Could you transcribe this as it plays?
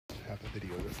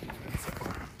video doesn't advance that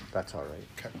far. That's all right.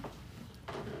 Okay.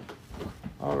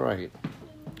 All right.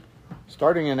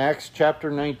 Starting in Acts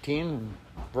chapter 19,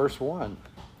 verse 1.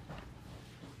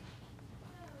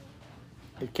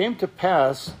 It came to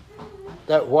pass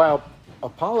that while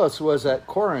Apollos was at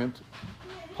Corinth,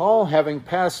 Paul, having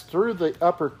passed through the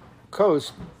upper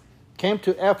coast, came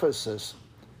to Ephesus,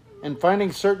 and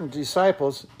finding certain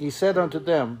disciples, he said unto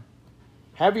them,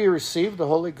 Have ye received the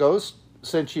Holy Ghost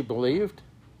since ye believed?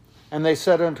 And they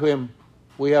said unto him,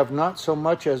 We have not so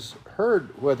much as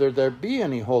heard whether there be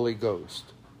any Holy Ghost.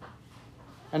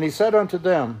 And he said unto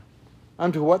them,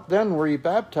 Unto what then were ye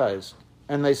baptized?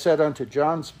 And they said, Unto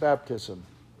John's baptism.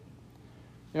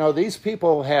 You know, these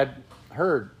people had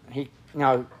heard.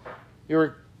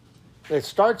 It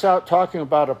starts out talking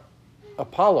about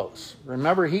Apollos.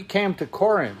 Remember, he came to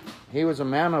Corinth. He was a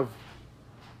man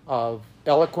of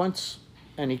eloquence,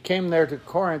 and he came there to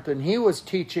Corinth, and he was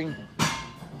teaching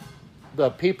the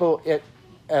people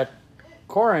at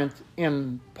Corinth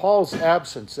in Paul's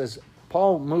absence. As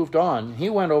Paul moved on, he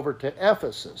went over to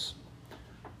Ephesus.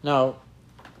 Now,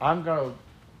 I'm going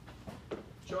to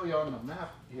show you on the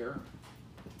map here.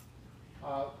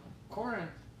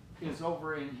 Corinth is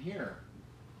over in here.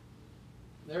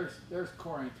 There's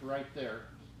Corinth right there.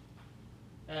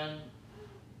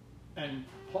 And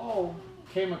Paul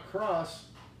came across,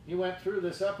 he went through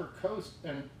this upper coast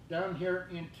and down here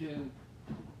into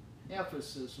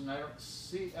Ephesus, and I don't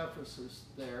see Ephesus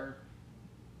there.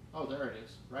 Oh, there it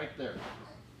is, right there.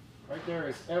 Right there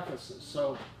is Ephesus.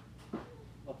 So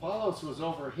Apollos was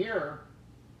over here,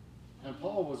 and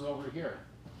Paul was over here.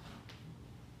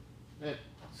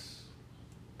 It's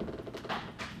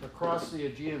across the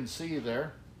Aegean Sea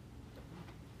there.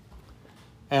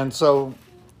 And so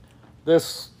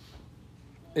this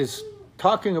is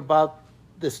talking about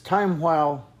this time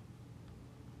while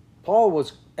Paul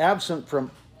was absent from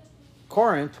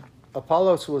Corinth,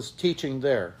 Apollos was teaching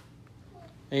there.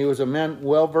 And he was a man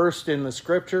well versed in the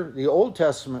scripture, the Old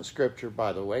Testament scripture,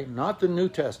 by the way, not the New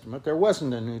Testament. There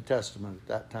wasn't a New Testament at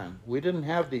that time. We didn't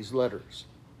have these letters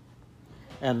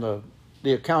and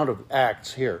the account of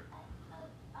Acts here.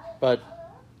 But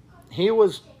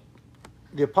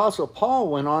the Apostle Paul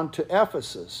went on to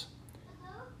Ephesus,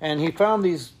 and he found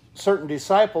these certain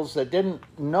disciples that didn't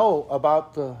know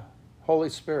about the Holy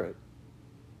Spirit.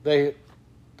 They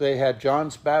had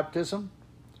John's baptism,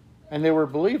 and they were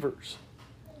believers.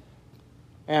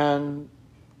 And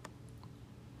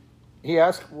he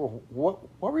asked, well, what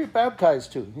were you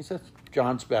baptized to? He said,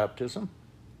 John's baptism.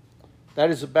 That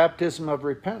is a baptism of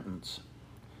repentance.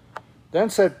 Then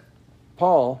said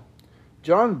Paul,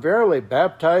 John verily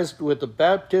baptized with the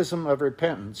baptism of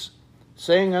repentance,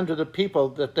 saying unto the people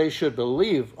that they should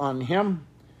believe on him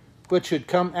which should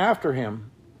come after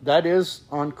him, that is,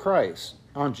 on Christ,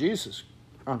 on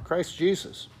Christ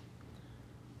Jesus.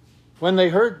 When they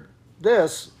heard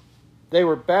this, they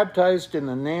were baptized in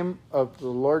the name of the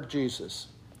Lord Jesus.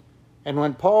 And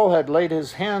when Paul had laid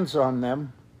his hands on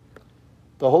them,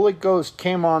 the Holy Ghost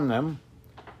came on them,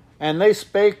 and they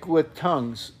spake with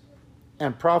tongues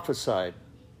and prophesied.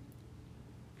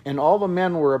 And all the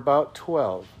men were about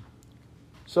 12.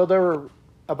 So there were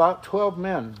about 12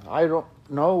 men. I don't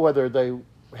know whether they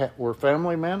were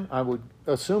family men. I would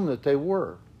assume that they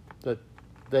were, that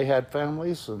they had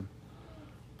families.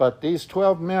 But these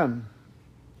 12 men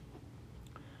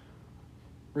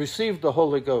received the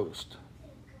Holy Ghost.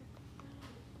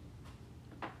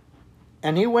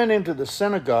 And he went into the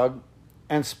synagogue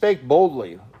and spake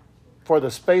boldly for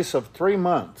the space of 3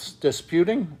 months,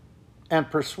 disputing and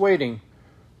persuading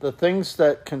the things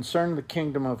that concern the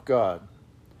kingdom of God.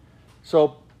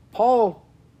 So Paul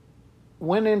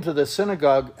went into the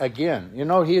synagogue again. You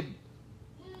know, he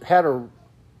had a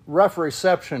rough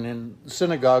reception in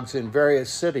synagogues in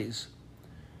various cities.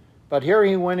 But here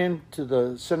he went into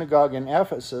the synagogue in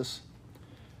Ephesus,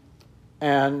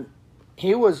 and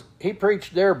he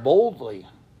preached there boldly,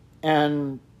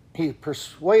 and he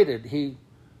persuaded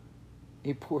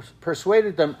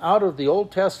them out of the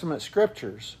Old Testament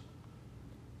scriptures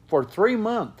for 3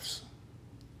 months.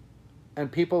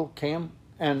 And people came,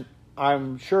 and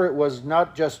I'm sure it was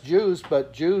not just Jews,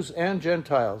 but Jews and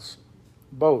Gentiles,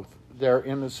 both there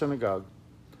in the synagogue,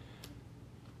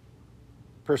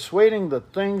 persuading the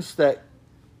things that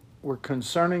were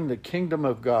concerning the kingdom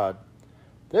of God.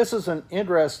 This is an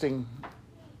interesting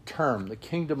term, the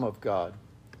kingdom of God.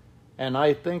 And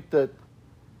I think that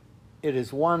it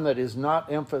is one that is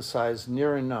not emphasized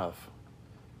near enough.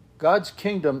 God's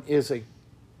kingdom is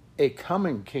a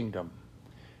coming kingdom.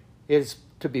 It is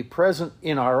to be present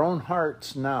in our own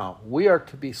hearts now. We are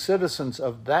to be citizens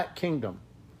of that kingdom,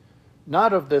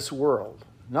 not of this world,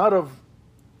 not of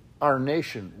our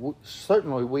nation.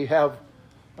 Certainly we have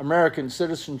American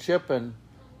citizenship, and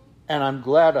I'm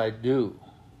glad I do.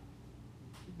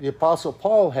 The Apostle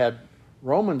Paul had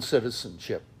Roman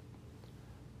citizenship,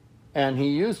 and he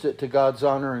used it to God's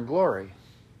honor and glory.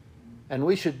 And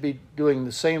we should be doing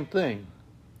the same thing.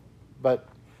 But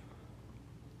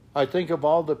I think of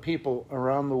all the people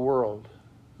around the world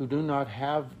who do not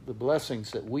have the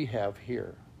blessings that we have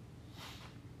here.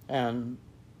 And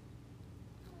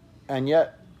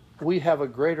yet we have a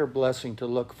greater blessing to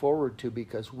look forward to,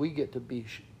 because we get to be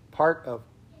part of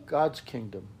God's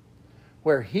kingdom,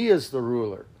 where He is the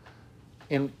ruler,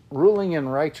 in ruling in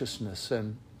righteousness.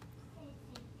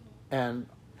 And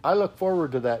I look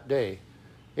forward to that day.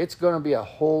 It's going to be a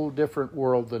whole different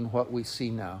world than what we see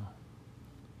now.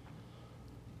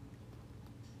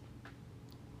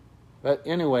 But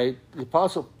anyway, the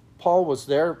Apostle Paul was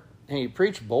there, and he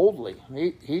preached boldly.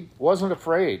 He wasn't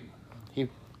afraid. He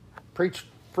preached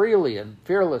freely and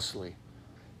fearlessly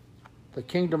the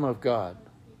kingdom of God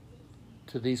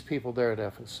to these people there at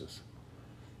Ephesus.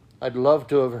 I'd love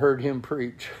to have heard him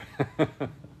preach.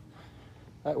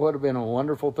 That would have been a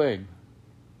wonderful thing.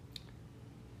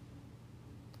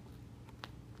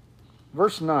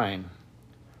 Verse 9,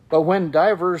 but when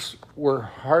divers were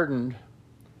hardened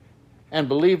and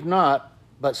believed not,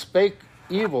 but spake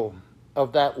evil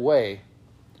of that way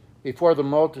before the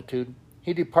multitude,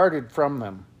 he departed from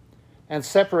them, and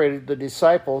separated the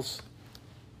disciples,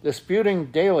 disputing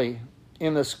daily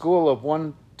in the school of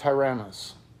one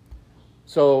Tyrannus.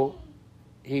 So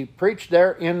he preached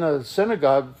there in the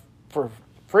synagogue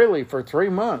freely for 3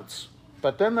 months.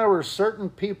 But then there were certain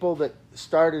people that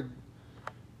started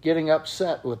getting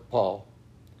upset with Paul.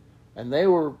 And they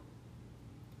were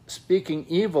speaking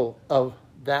evil of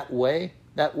that way.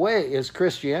 That way is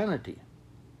Christianity.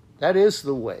 That is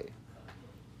the way.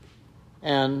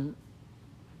 And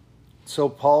so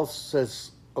Paul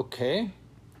says, okay,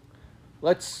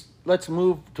 let's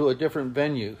move to a different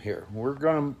venue here.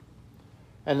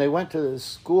 And they went to the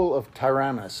school of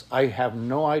Tyrannus. I have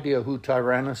no idea who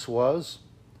Tyrannus was.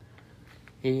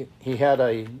 He had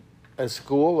a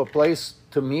school, a place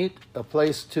to meet, a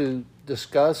place to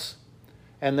discuss,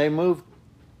 and they moved.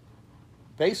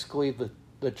 Basically,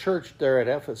 the church there at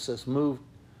Ephesus moved,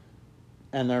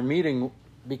 and their meeting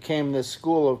became this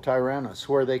school of Tyrannus,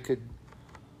 where they could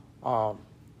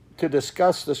to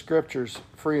discuss the scriptures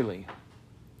freely.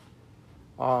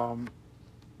 Note in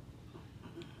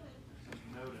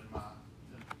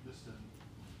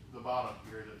the bottom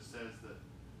here that says that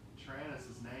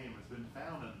Tyrannus' name has been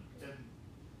found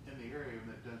in the area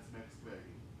that done some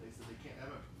excavating. They said they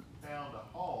haven't found a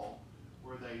hall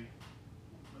where they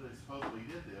supposedly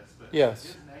did this, but yes,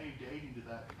 his name dating to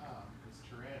that time, this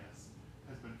Tyrannus,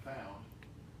 has been found.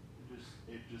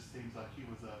 It just seems like he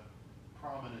was a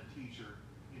prominent teacher,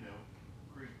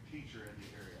 Greek teacher in the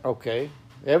area. Okay.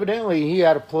 Evidently, he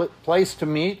had a place to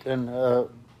meet, and I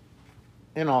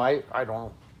don't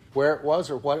know where it was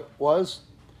or what it was.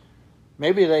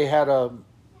 Maybe they had an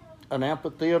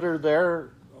amphitheater there.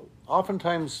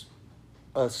 Oftentimes,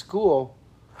 a school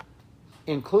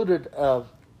included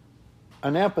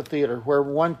an amphitheater where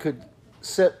one could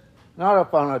sit, not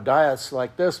up on a dais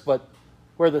like this, but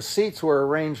where the seats were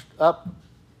arranged up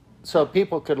so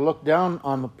people could look down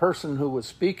on the person who was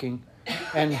speaking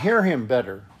and hear him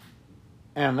better.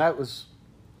 And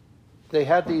they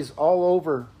had these all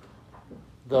over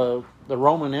the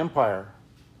Roman Empire.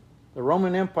 The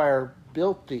Roman Empire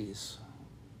built these,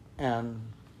 and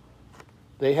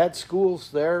they had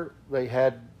schools there. They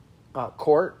had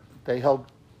court. They held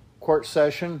court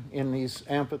session in these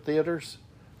amphitheaters.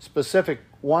 Specific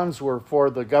ones were for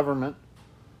the government,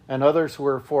 and others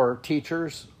were for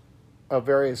teachers of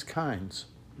various kinds.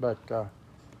 But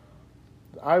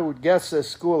I would guess this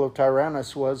school of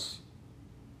Tyrannus was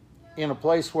in a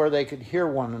place where they could hear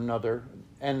one another,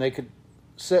 and they could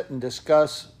sit and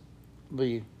discuss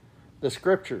the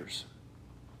scriptures.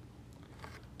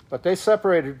 But they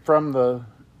separated from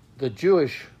the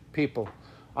Jewish people.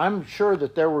 I'm sure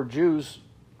that there were Jews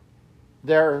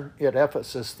there at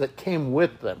Ephesus that came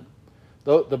with them.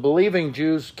 The believing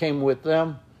Jews came with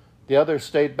them. The others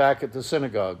stayed back at the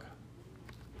synagogue.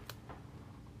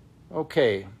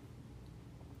 Okay.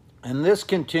 And this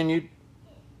continued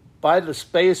by the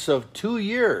space of 2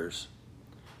 years,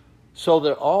 so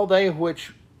that all they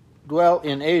which dwell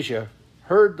in Asia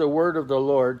heard the word of the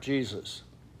Lord Jesus,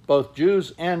 both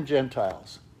Jews and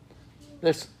Gentiles.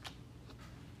 This,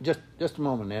 just a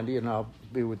moment, Andy, and I'll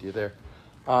be with you there.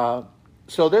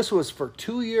 So this was for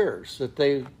 2 years that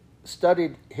they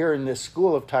studied here in this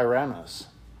school of Tyrannus.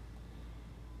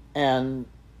 And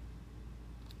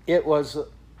it was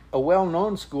a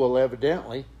well-known school,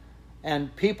 evidently,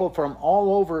 And people from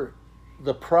all over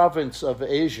the province of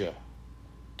Asia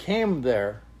came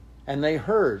there, and they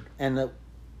heard, and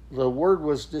the word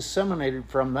was disseminated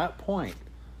from that point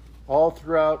all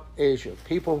throughout Asia.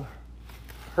 People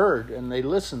heard, and they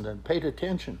listened and paid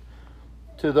attention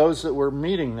to those that were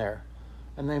meeting there.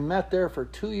 And they met there for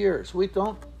 2 years. We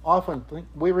don't often think,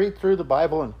 we read through the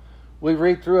Bible and we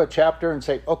read through a chapter and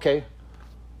say, okay,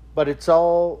 but it's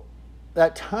all,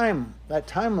 that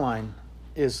timeline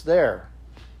is there.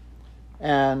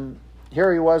 And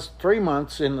here he was 3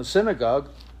 months in the synagogue,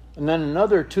 and then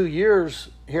another 2 years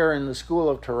here in the school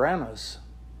of Tyrannus.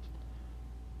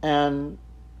 And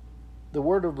the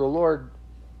word of the Lord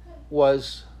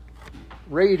was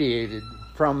radiated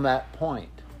from that point.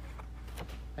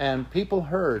 And people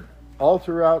heard all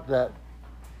throughout the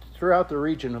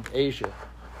region of Asia.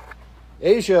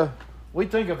 Asia, we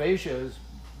think of Asia as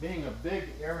being a big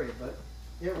area, but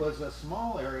it was a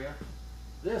small area.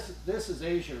 This is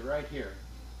Asia right here.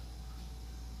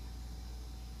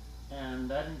 And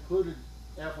that included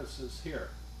Ephesus here.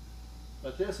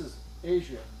 But this is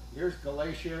Asia. Here's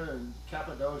Galatia and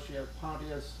Cappadocia,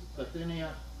 Pontus,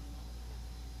 Bithynia.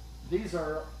 These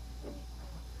are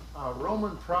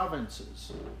Roman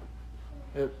provinces.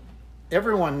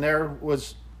 Everyone there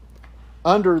was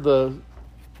under the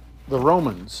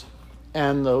Romans.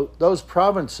 And those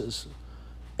provinces,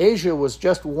 Asia was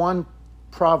just one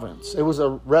province. It was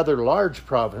a rather large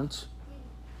province,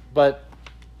 but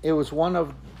it was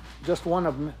just one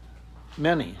of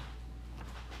many.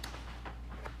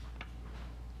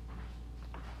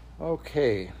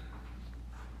 Okay.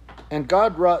 And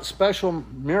God wrought special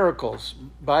miracles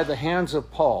by the hands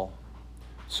of Paul,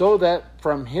 so that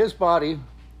from his body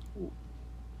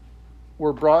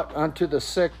were brought unto the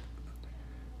sick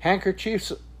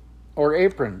handkerchiefs or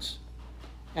aprons,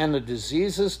 and the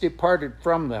diseases departed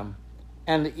from them,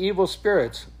 and the evil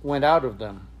spirits went out of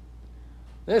them.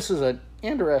 This is an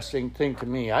interesting thing to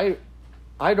me. I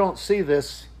don't see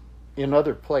this in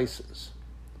other places.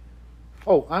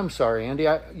 Oh, I'm sorry, Andy.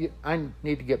 I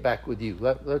need to get back with you.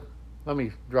 Let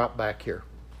me drop back here.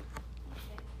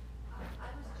 I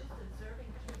was just observing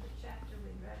through the chapter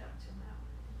we read up to now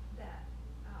that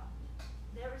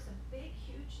there is a big,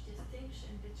 huge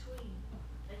distinction between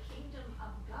the kingdom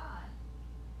of God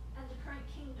and the current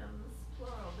kingdoms,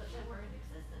 plural, that were in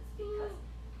existence. Because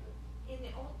in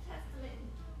the Old Testament,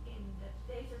 in the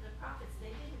days of the prophets,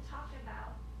 they didn't talk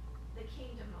about the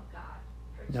kingdom of God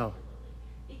particularly. No.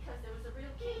 Because there was a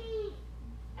real king,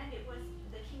 and it was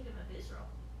the kingdom of Israel.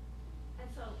 And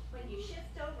so when you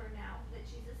shift over now that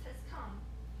Jesus has come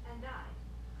and died,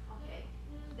 okay,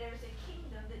 there's a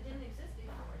kingdom that didn't exist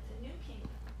before. It's a new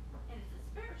kingdom, and it's a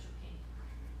spiritual kingdom.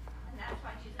 And that's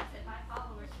why Jesus said, my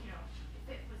followers, if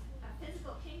it was a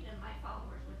physical kingdom, my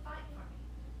followers would fight for me.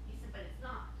 He said, but it's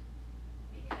not.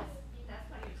 Because that's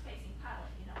why he was facing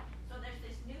Pilate. So there's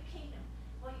this new kingdom.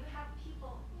 Well, you have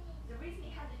people, the reason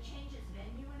he had to change his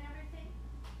venue and everything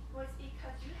was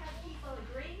because you had people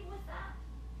agreeing with that,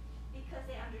 because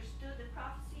they understood the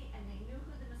prophecy and they knew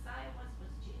who the Messiah was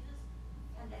Jesus,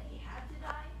 and that he had to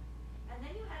die. And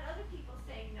then you had other people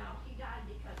saying, no, he died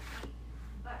because he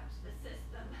bucked the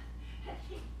system and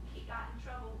he got in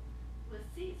trouble with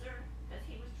Caesar because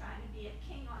he was trying to be a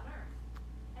king on earth.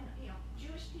 And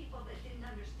Jewish people that didn't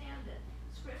understand the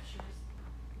scriptures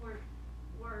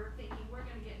were thinking we're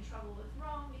going to get in trouble with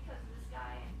Rome because of this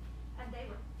guy, and they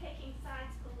were taking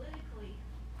sides politically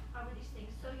over these things.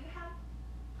 So you have,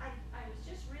 I was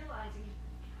just realizing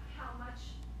how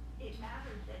much it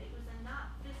mattered that it was a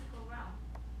not physical realm.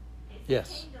 It's Yes.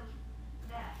 a kingdom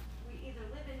that we either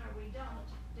live in or we don't,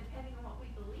 depending on what we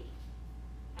believe.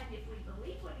 And if we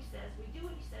believe what he says, we do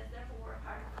what he says, therefore we're a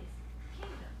part of his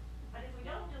kingdom. But if we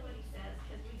don't do what he says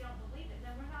because we don't believe it,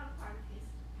 then we're not a part of his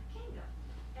kingdom.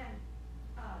 And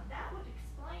that would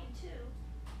explain too,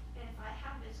 and if I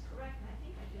have this correct, and I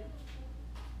think I do,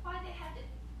 why they had to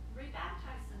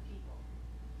rebaptize some people.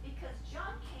 Because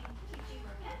John came teaching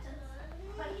repentance,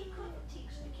 but he couldn't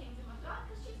teach the kingdom of God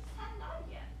because Jesus hadn't died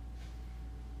yet.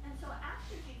 And so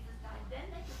after Jesus died, then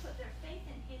they could put their faith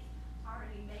in his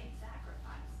already made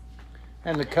sacrifice.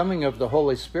 And the coming of the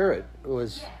Holy Spirit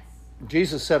was, Yes.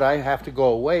 Jesus said, I have to go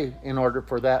away in order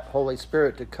for that Holy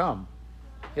Spirit to come.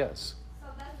 Yes. So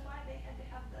that's why they had to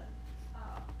have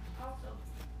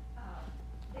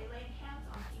they laid hands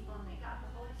on people and they got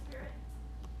the Holy Spirit.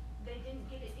 They didn't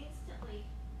get it instantly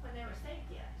when they were saved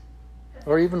yet.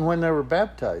 Or even when they were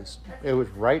baptized. It was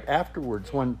right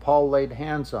afterwards when Paul laid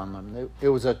hands on them. It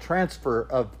was a transfer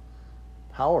of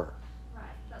power. Right,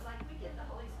 but like we get the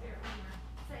Holy Spirit when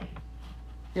we're saved.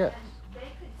 Yes. And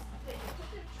they could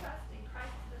put their trust in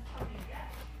Christ's atoning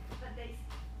death, but they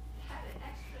had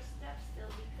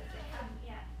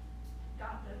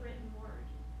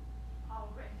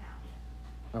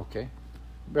Okay.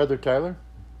 Brother Tyler?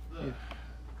 The,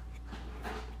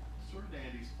 sort of to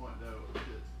Andy's point, though, that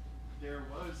there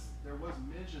was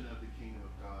mention of the kingdom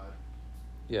of God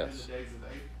Yes. in the days of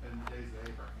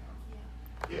Abraham.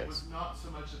 Yeah. It Yes. was not so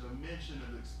much of a mention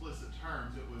of explicit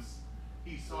terms. It was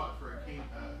he sought for a kingdom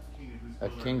whose A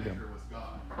ruler and kingdom. maker was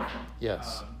God.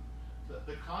 Yes.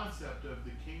 The concept of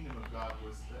the kingdom of God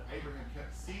was that Abraham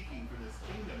kept seeking for this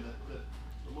kingdom that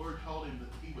the Lord told him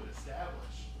that he would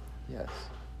establish. Yes.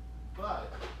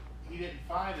 But he didn't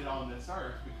find it on this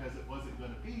earth because it wasn't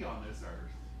going to be on this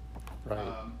earth. Right.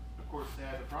 Of course, they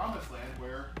had the promised land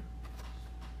where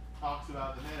talks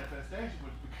about the manifestation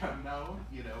would become known,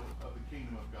 of the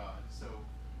kingdom of God. So,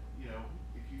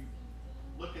 if you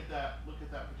look at that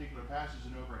particular passage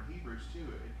and over in Hebrews too,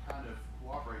 it kind of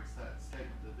corroborates that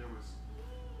statement that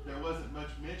there wasn't much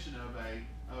mention of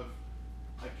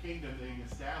a kingdom being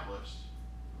established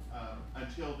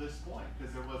until this point,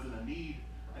 because there wasn't a need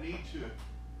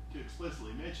to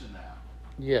explicitly mention that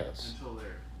Yes. until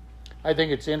there. I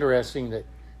think it's interesting that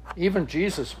even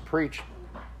Jesus preached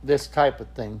this type of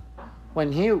thing.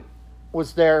 When he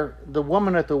was there, the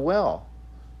woman at the well,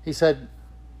 he said,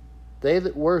 they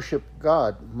that worship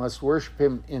God must worship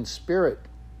him in spirit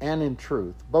and in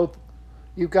truth. Both.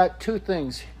 You've got two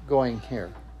things going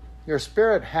here. Your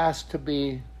spirit has to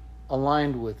be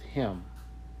aligned with him,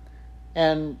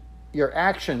 and your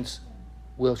actions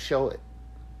will show it.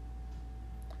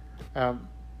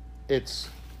 It's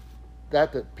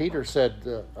that Peter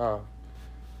said,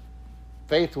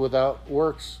 faith without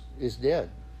works is dead.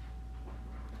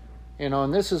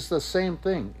 And this is the same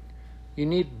thing. You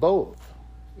need both.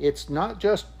 It's not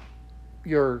just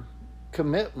your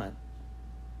commitment,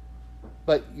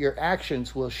 but your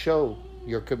actions will show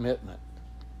your commitment.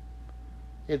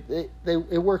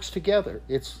 It works together.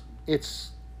 It's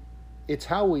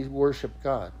how we worship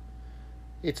God.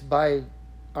 It's by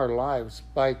our lives,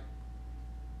 by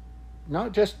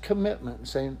not just commitment,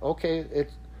 saying, okay,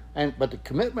 but the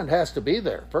commitment has to be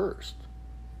there first.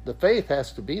 The faith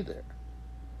has to be there.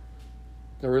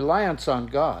 The reliance on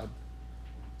God.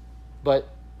 But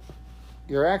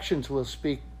your actions will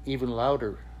speak even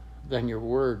louder than your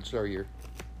words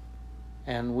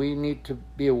and we need to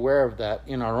be aware of that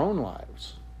in our own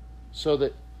lives, so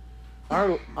that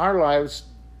our lives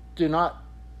do not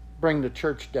bring the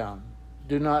church down,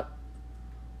 do not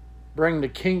bring the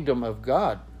kingdom of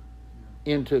God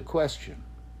into question.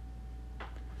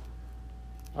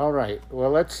 All right,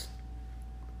 well, let's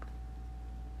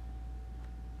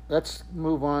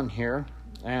move on here.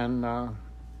 And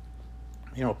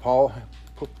Paul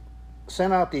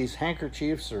sent out these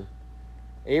handkerchiefs or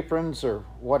aprons or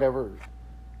whatever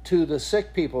to the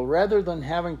sick people. Rather than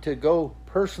having to go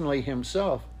personally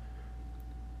himself,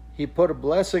 he put a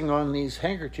blessing on these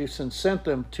handkerchiefs and sent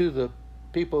them to the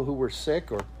people who were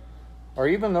sick, or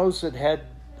even those that had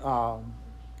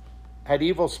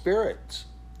evil spirits,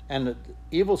 and the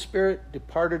evil spirit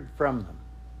departed from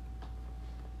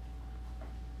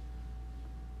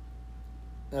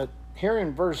them. Here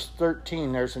in verse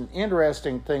 13, there's an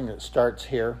interesting thing that starts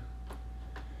here.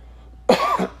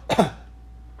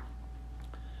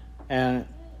 And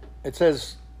it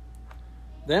says,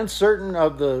 then certain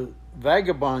of the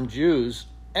vagabond Jews,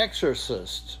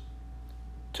 exorcists,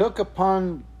 took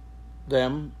upon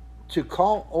them to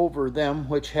call over them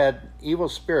which had evil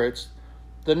spirits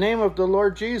the name of the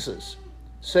Lord Jesus,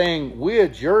 saying, we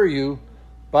adjure you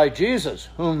by Jesus,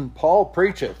 whom Paul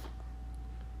preacheth.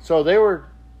 So they were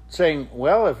saying,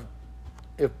 well,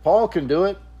 if Paul can do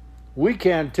it, we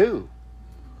can too.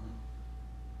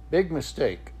 Big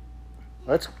mistake.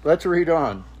 Let's read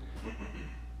on.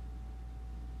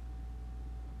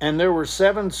 And there were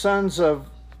 7 sons of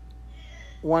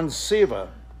one Sceva,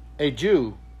 a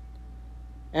Jew,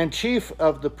 and chief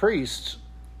of the priests,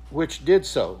 which did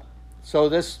so. So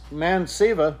this man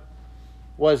Sceva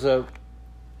was a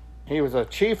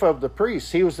chief of the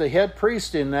priests. He was the head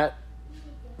priest in that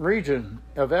region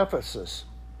of Ephesus.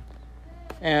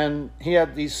 And he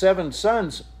had these 7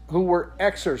 sons who were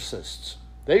exorcists.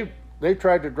 They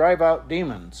tried to drive out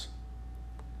demons.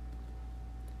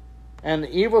 And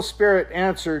the evil spirit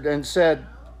answered and said,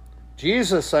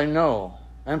 Jesus I know,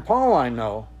 and Paul I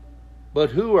know,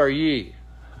 but who are ye?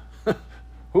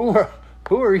 Who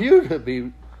are you to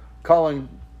be calling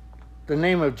the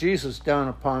name of Jesus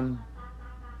down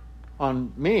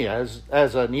on me as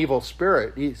an evil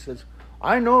spirit? He says,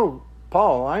 I know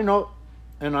Paul, I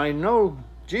know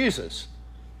Jesus,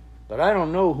 but I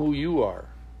don't know who you are.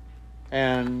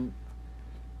 And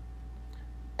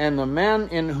the man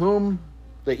in whom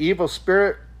the evil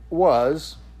spirit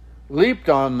was leaped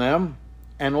on them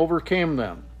and overcame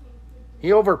them.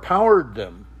 He overpowered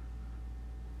them.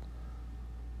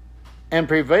 and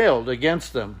prevailed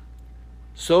against them,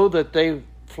 so that they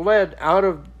fled out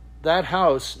of that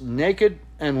house naked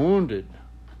and wounded.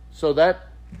 So that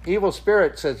evil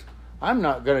spirit says, I'm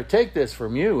not going to take this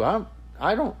from you.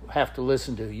 I don't have to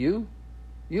listen to you.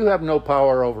 You have no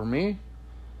power over me.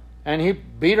 And he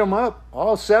beat them up,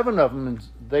 all 7 of them, and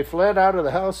they fled out of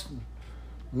the house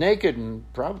naked and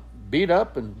beat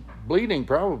up and bleeding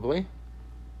probably. It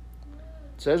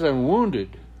says, and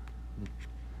wounded.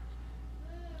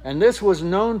 And this was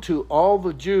known to all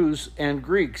the Jews and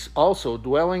Greeks also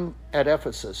dwelling at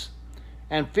Ephesus.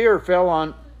 And fear fell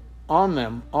on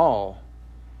them all.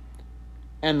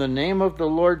 And the name of the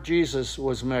Lord Jesus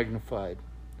was magnified.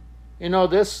 You know,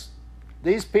 these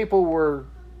people were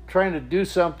trying to do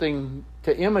something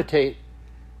to imitate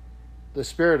the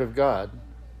Spirit of God.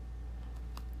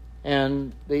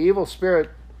 And the evil spirit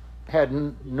had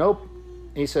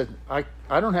he said, I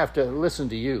don't have to listen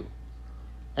to you.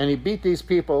 And he beat these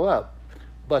people up.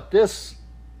 But the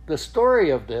story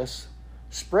of this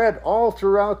spread all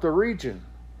throughout the region.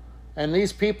 And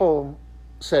these people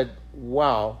said,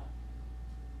 wow,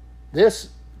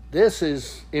 this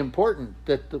is important,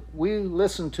 that we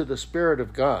listen to the Spirit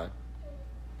of God.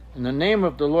 And the name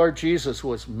of the Lord Jesus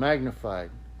was magnified.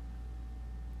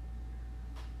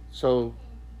 So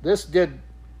this did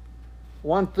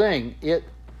one thing. It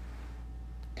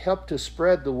helped to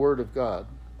spread the word of God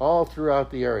all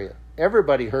throughout the area.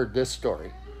 Everybody heard this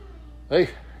story.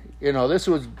 This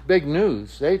was big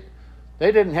news. They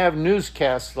didn't have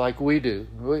newscasts like we do.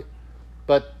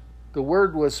 But the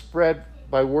word was spread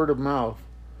by word of mouth.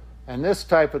 And this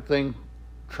type of thing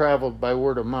traveled by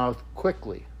word of mouth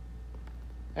quickly.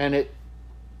 And it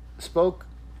spoke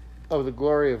of the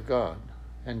glory of God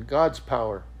and God's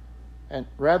power, and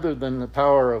rather than the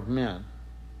power of men.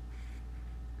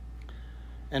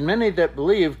 And many that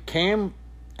believed came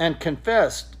and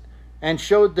confessed and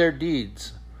showed their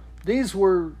deeds. These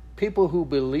were people who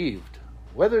believed,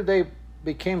 whether they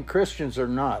became Christians or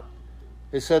not.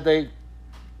 They said they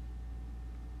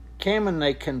came and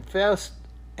they confessed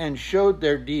and showed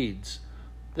their deeds,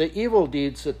 the evil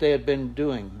deeds that they had been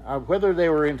doing, whether they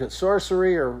were into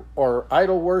sorcery or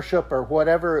idol worship or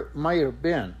whatever it might have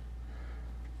been.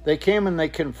 They came and they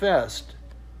confessed,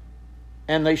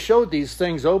 and they showed these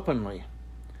things openly.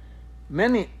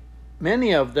 Many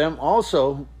of them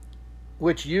also,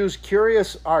 which used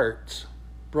curious arts,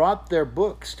 brought their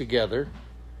books together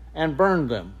and burned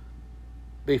them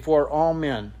before all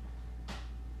men.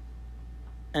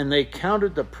 And they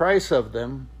counted the price of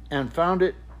them and found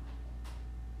it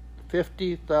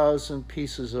 50,000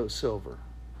 pieces of silver.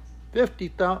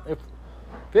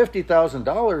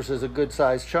 $50,000 is a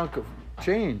good-sized chunk of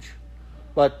change.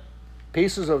 But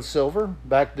pieces of silver,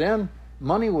 back then,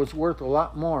 money was worth a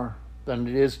lot more than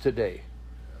it is today.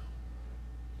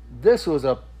 This was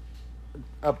a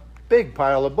big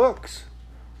pile of books.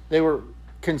 They were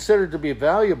considered to be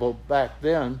valuable back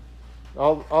then.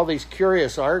 All these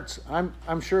curious arts.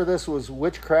 I'm sure this was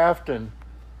witchcraft and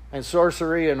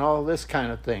sorcery and all this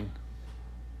kind of thing.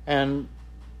 And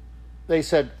they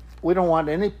said, we don't want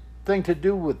anything to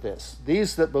do with this.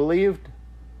 These that believed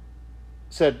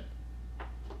said,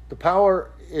 the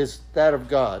power is that of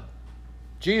God.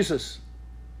 Jesus'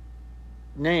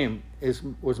 name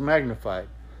was magnified.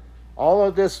 All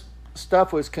of this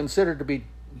stuff was considered to be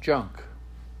junk,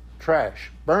 trash.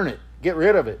 Burn it. Get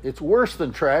rid of it. It's worse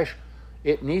than trash.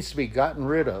 It needs to be gotten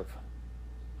rid of.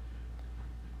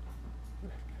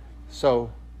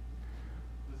 So,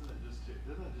 doesn't it just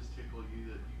tickle you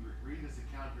that you read this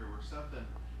account here where something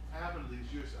happened to these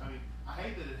Jewish? I mean, I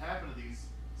hate that it happened to these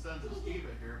sons of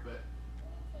Sceva here,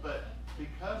 but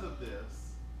because of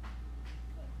this,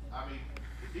 I mean,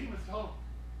 the demons told them,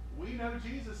 we know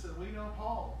Jesus and we know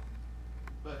Paul,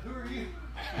 but who are you?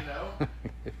 And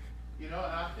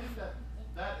I think that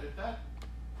if that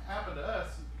happened to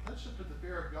us, that should put the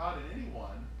fear of God in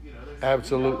anyone. They said,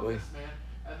 absolutely. we know this man,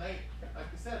 and they, like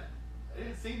I said, they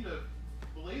didn't seem to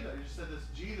believe that. They just said this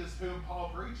Jesus whom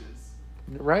Paul preaches.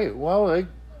 Right. Well,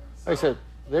 I said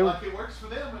they like it works for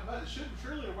them, but it should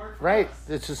surely work for right. us.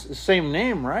 It's the same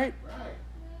name, right? Right.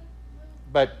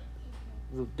 But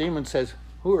the demon says,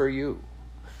 "Who are you?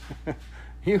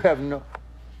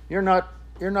 You're not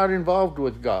involved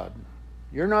with God.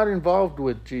 You're not involved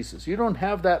with Jesus. You don't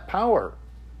have that power."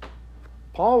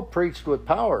 Paul preached with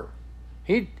power.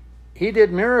 He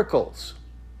did miracles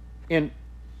in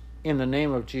the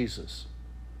name of Jesus.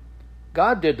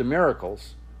 God did the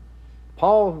miracles.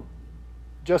 Paul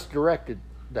just directed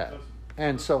that.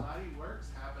 And so mighty works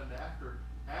happened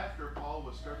after Paul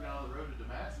was struck down the road to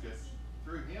Damascus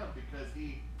through him, because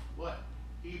he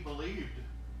believed.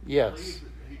 Yes.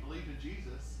 He believed in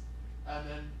Jesus, and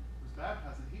then was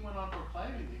baptized, and he went on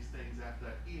proclaiming these things after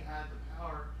that. He had the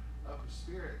power of the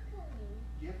Spirit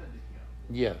given to him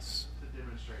Yes. to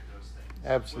demonstrate those things.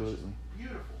 Absolutely. Which is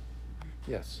beautiful.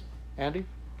 Yes. Andy?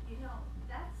 You know,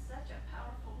 that's such a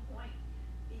powerful point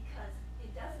because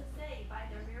it doesn't say by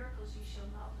their miracles you shall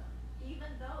know them. Even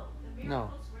though the No.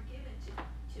 miracles were given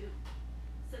to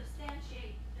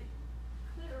substantiate the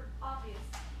clear, obvious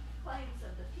claims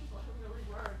of the people who really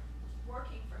were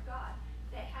working for God,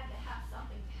 they had to have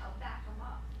something to help back them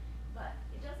up. But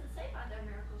it doesn't say by their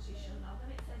miracles you shall know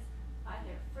them. It says by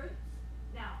their fruits.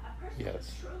 Now, a person Yes.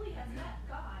 who truly has met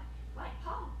God, like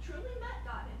Paul truly met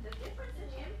God, and the difference in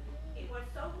him, it was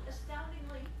so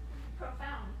astoundingly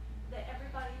profound that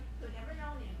everybody who'd ever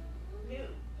known him knew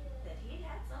that he'd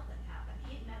had something happen.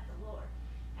 He'd met the Lord.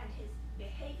 And his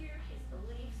behavior, his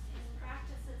beliefs, his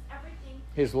practices, everything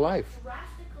His life.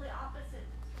 drastically opposite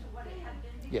to what it had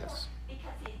been before. Yes.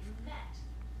 Because he had met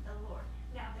the Lord.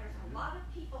 Now, there's a lot of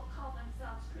people call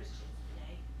themselves Christians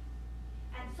today.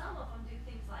 And some of them do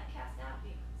things like cast out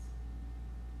demons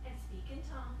and speak in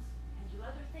tongues and do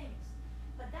other things.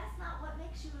 But that's not what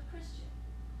makes you a Christian.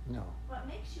 No. What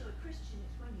makes you a Christian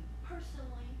is when you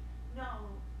personally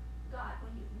know God,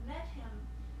 when you've met him,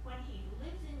 when he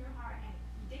lives in your heart and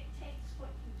dictates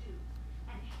what you do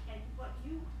and what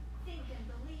you think and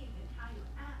believe and how you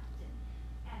act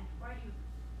and where you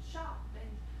shop and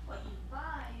what you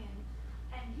buy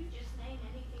and you just name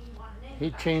anything you want to name. He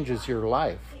about changes God. your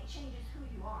life. It changes who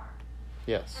you are.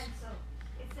 Yes. And so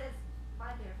it says,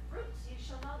 by their fruits you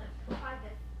shall know them. By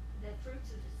the fruits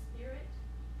of the Spirit,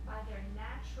 by their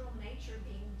natural nature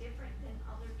being different than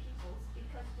other people's,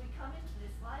 because we come into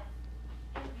this life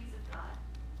enemies of God.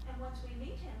 And once we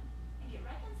meet him and get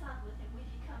reconciled with him, we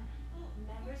become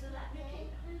members of that new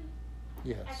kingdom. And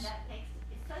Yes. that makes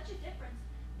it's such a difference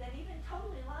that even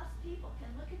totally lost people can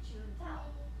look at you and tell.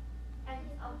 And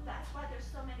that's why there's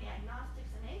so many agnostics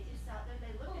and atheists out there.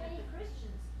 They look at the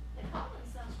Christians, they call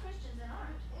themselves Christians and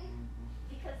aren't.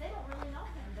 Because they don't really know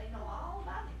him. They know all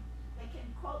about him. They can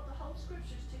quote the whole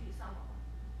scriptures to you, some of them.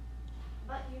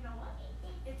 But you know what?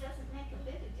 It doesn't make a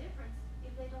bit of difference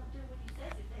if they don't do what he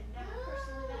says, if they've never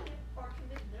personally met him or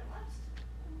committed their lives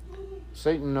to him.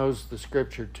 Satan knows the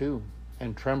scripture too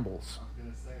and trembles. I was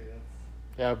going to say,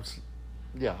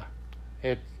 Yeah.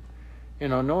 It,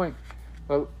 knowing.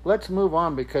 Well, let's move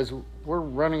on because we're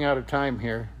running out of time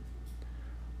here.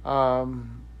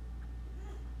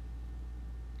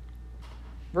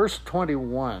 Verse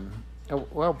 21.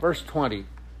 Verse 20.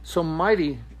 So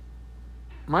mightily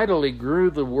grew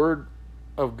the word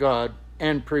of God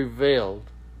and prevailed.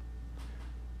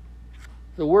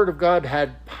 The word of God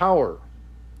had power.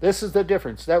 This is the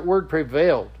difference. That word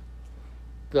prevailed.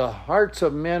 The hearts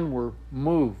of men were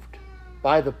moved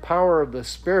by the power of the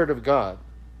Spirit of God.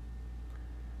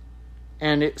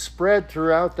 And it spread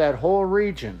throughout that whole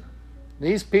region.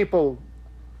 These people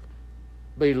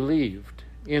believed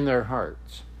in their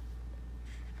hearts.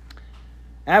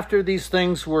 After these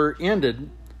things were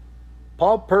ended,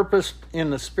 Paul purposed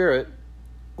in the Spirit,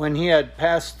 when he had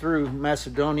passed through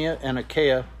Macedonia and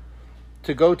Achaia,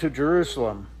 to go to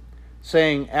Jerusalem,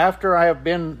 saying, after I have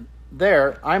been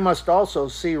there, I must also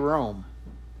see Rome.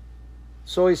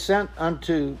 So he sent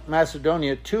unto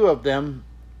Macedonia 2 of them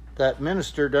that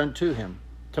ministered unto him,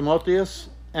 Timotheus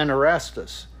and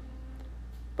Erastus.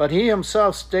 But he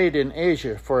himself stayed in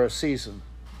Asia for a season.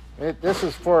 This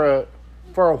is for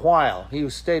a while. He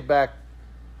stayed back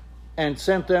and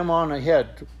sent them on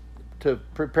ahead to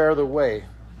prepare the way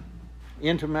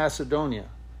into Macedonia.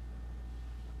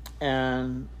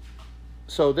 And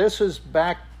so this is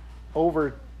back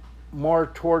over more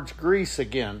towards Greece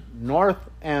again, north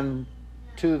and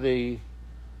to the,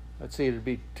 it'd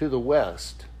be to the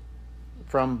west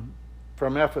from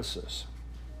Ephesus.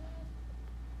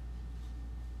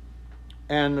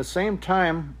 And the same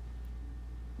time,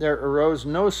 there arose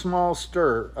no small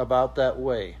stir about that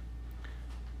way.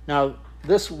 Now,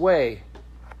 this way,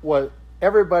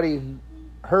 everybody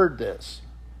heard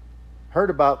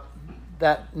about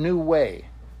that new way.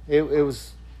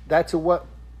 That's what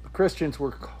Christians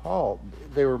were called.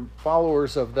 They were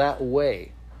followers of that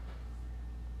way.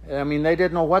 I mean, they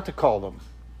didn't know what to call them.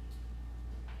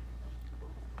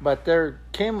 But there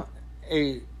came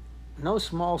no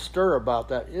small stir about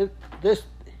that.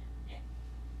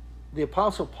 The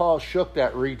Apostle Paul shook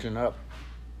that region up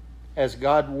as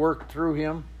God worked through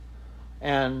him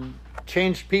and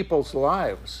changed people's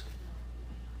lives.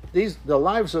 The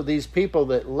lives of these people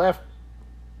that left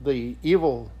the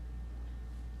evil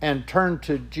and turned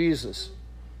to Jesus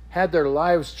had their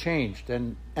lives changed,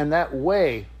 and that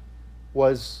way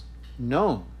was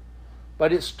known.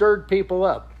 But it stirred people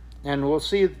up. And we'll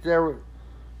see that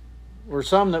were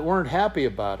some that weren't happy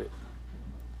about it.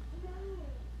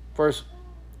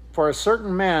 For a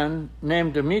certain man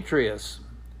named Demetrius,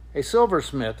 a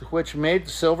silversmith, which made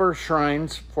silver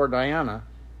shrines for Diana,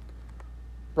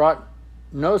 brought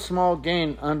no small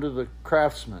gain unto the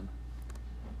craftsmen.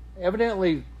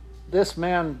 Evidently, this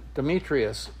man,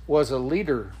 Demetrius, was a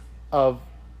leader of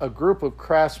a group of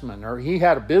craftsmen, or he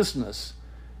had a business,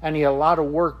 and he had a lot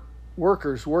of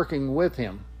workers working with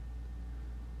him.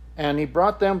 And he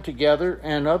brought them together,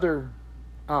 and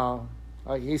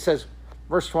he says,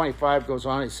 verse 25 goes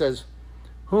on, it says,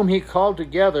 whom he called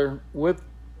together with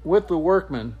the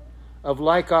workmen of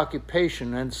like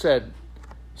occupation, and said,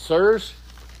 sirs,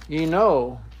 ye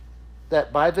know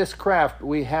that by this craft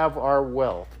we have our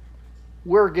wealth.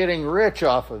 We're getting rich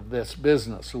off of this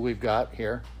business we've got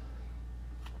here.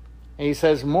 And he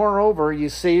says, moreover, you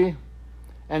see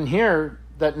and hear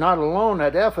that not alone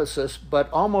at Ephesus, but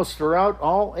almost throughout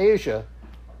all Asia,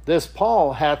 this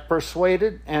Paul hath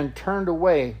persuaded and turned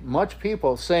away much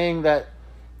people, saying that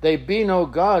they be no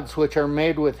gods which are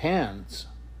made with hands.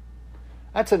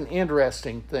 That's an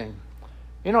interesting thing.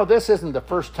 You know, this isn't the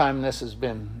first time this has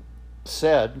been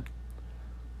said.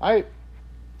 I'm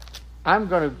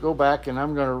going to go back and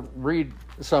I'm going to read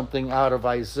something out of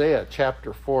Isaiah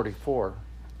chapter 44,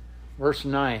 verse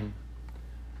 9.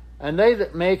 And they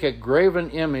that make a graven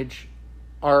image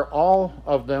are all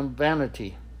of them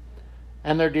vanity,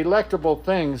 and their delectable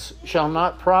things shall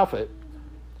not profit,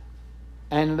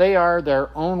 and they are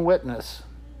their own witness.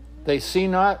 They see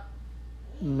not,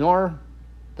 nor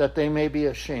that they may be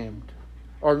ashamed,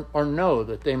 or know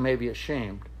that they may be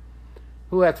ashamed.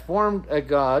 Who hath formed a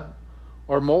god,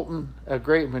 or molten a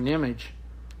graven image,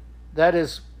 that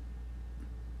is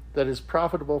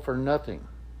profitable for nothing.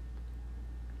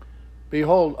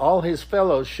 Behold, all his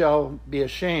fellows shall be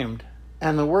ashamed,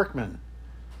 and the workmen,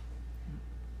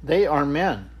 they are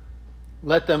men.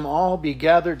 Let them all be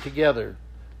gathered together.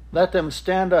 Let them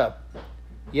stand up,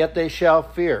 yet they shall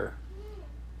fear,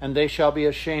 and they shall be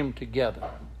ashamed together.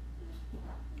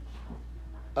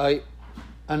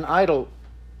 An idol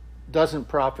doesn't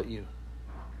profit you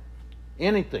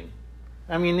anything.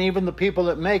 I mean, even the people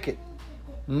that make it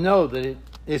know that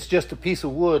it's just a piece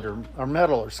of wood or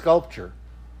metal or sculpture.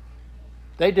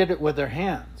 They did it with their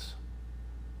hands.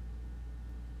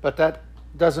 But that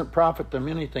doesn't profit them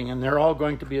anything, and they're all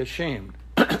going to be ashamed.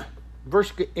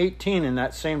 Verse 18 in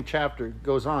that same chapter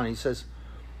goes on. He says,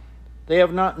 they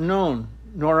have not known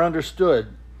nor understood,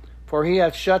 for he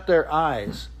hath shut their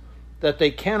eyes, that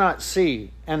they cannot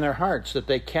see, and their hearts that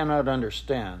they cannot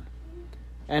understand.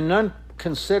 And none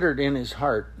considered in his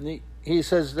heart. He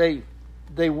says they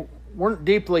weren't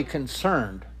deeply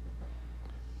concerned,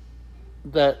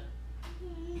 that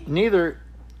neither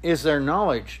is there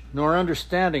knowledge nor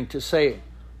understanding to say,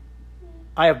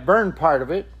 I have burned part of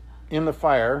it in the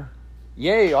fire.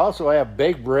 Yea, also I have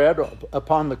baked bread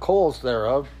upon the coals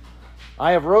thereof.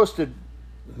 I have roasted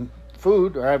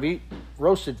food, or I have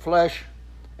roasted flesh,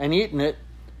 and eaten it.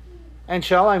 And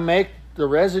shall I make the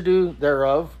residue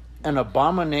thereof an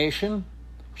abomination?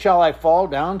 Shall I fall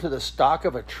down to the stalk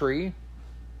of a tree?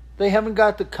 They haven't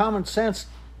got the common sense,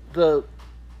 the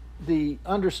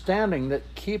understanding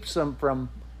that keeps them from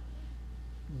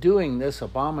doing this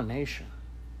abomination.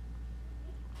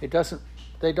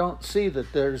 They don't see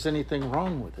that there's anything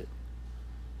wrong with it.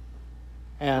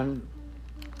 And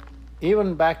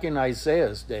even back in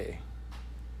Isaiah's day,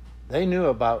 they knew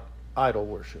about idol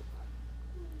worship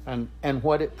and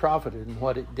what it profited and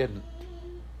what it didn't.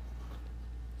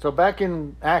 So back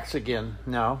in Acts again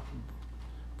now,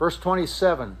 verse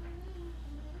 27.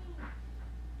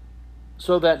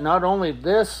 So that not only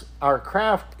this, our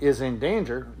craft is in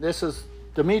danger. This is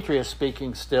Demetrius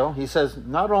speaking still. He says,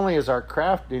 not only is our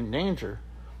craft in danger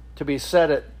to be set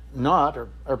at naught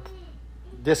or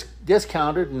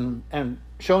discounted and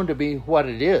shown to be what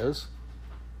it is,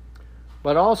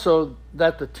 but also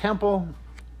that the temple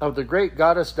of the great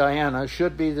goddess Diana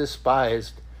should be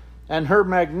despised, and her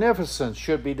magnificence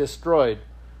should be destroyed,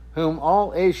 whom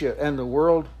all Asia and the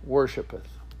world worshipeth.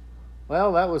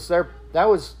 Well, that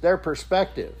was their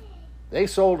perspective. They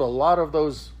sold a lot of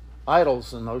those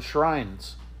idols and those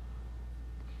shrines,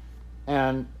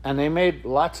 and they made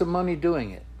lots of money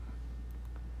doing it.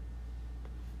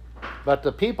 But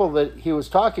the people that he was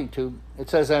talking to, it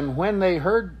says, and when they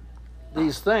heard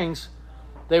these things,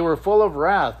 they were full of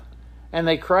wrath, and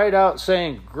they cried out,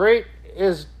 saying, Great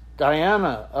is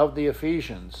Diana of the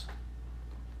Ephesians.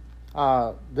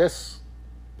 This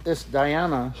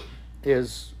Diana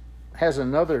has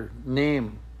another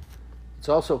name. It's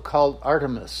also called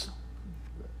Artemis,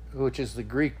 which is the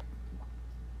Greek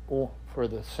for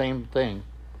the same thing.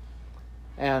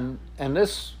 And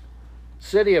this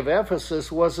city of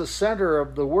Ephesus was the center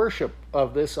of the worship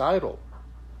of this idol.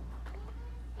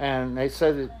 And they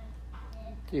said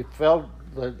the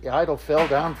idol fell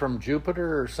down from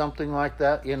Jupiter or something like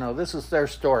that. You know, this is their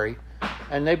story.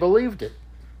 And they believed it.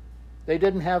 They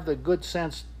didn't have the good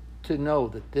sense to know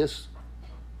that this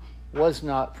was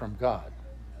not from God.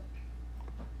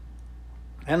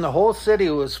 And the whole city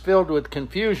was filled with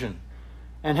confusion.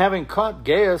 And having caught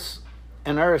Gaius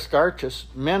and Aristarchus,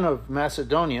 men of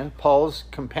Macedonia, Paul's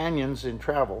companions in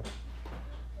travel,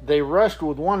 they rushed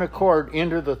with one accord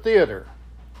into the theater.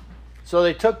 So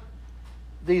they took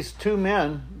these two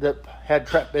men that had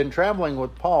been traveling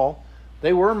with Paul.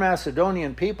 They were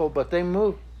Macedonian people, but they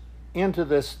moved into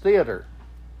this theater.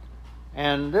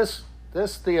 And this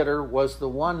theater was the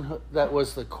one that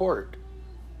was the court.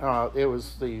 It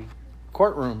was the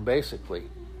courtroom, basically.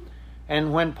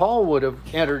 And when Paul would have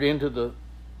entered into the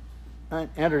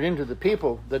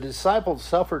people, the disciples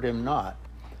suffered him not.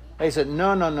 They said,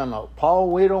 no, Paul,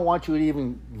 we don't want you to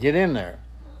even get in there.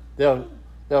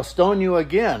 They'll stone you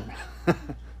again.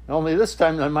 Only this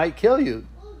time they might kill you.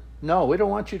 No, we don't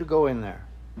want you to go in there.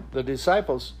 The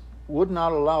disciples would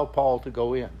not allow Paul to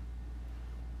go in.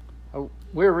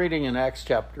 We're reading in Acts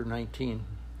chapter 19.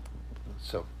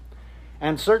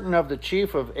 And certain of the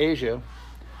chief of Asia,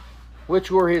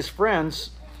 which were his friends,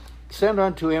 sent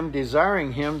unto him,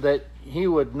 desiring him that he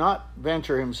would not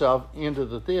venture himself into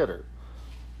the theater.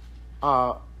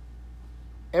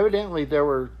 Evidently, there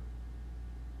were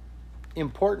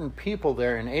important people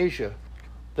there in Asia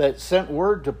that sent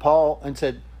word to Paul and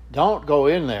said, don't go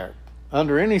in there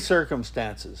under any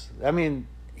circumstances. I mean,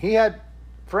 he had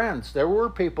friends. There were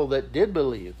people that did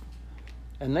believe.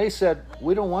 And they said,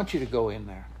 we don't want you to go in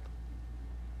there.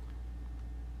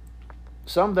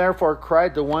 Some therefore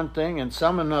cried the one thing and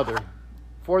some another,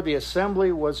 for the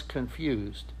assembly was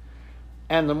confused.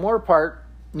 And the more part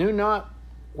knew not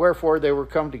wherefore they were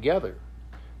come together.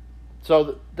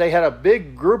 So they had a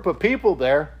big group of people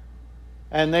there,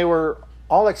 and they were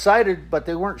all excited, but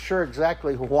they weren't sure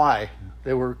exactly why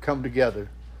they were come together.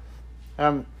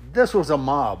 This was a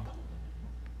mob.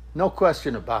 No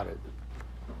question about it.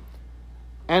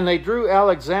 And they drew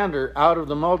Alexander out of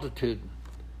the multitude,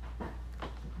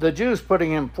 the Jews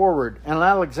putting him forward. And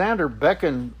Alexander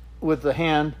beckoned with the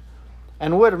hand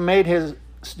and would have made his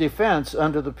defense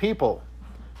unto the people.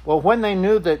 Well, when they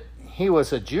knew that he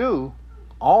was a Jew,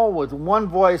 all with one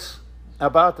voice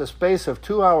about the space of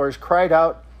 2 hours cried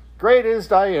out, Great is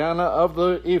Diana of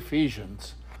the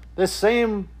Ephesians. This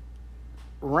same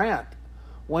rant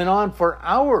went on for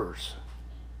hours.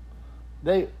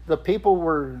 The people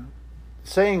were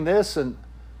saying this, and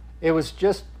it was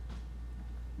just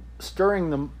stirring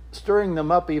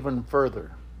them up even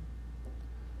further.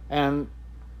 And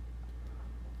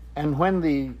when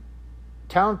the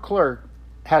town clerk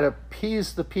had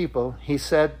appeased the people, he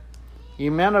said,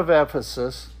 Ye men of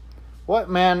Ephesus, what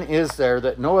man is there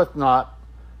that knoweth not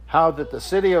how that the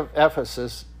city of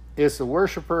Ephesus is the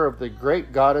worshipper of the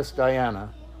great goddess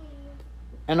Diana,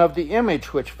 and of the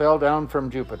image which fell down from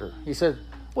Jupiter? He said,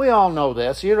 we all know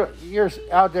this. You're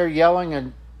out there yelling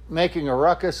and making a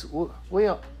ruckus. We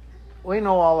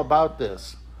know all about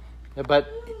this. But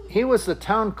he was the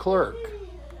town clerk,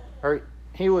 or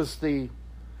he was in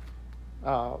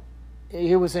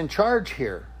charge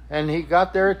here. And he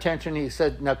got their attention. He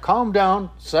said, now calm down,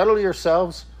 settle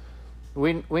yourselves.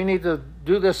 We need to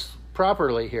do this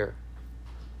properly here.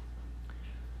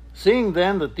 Seeing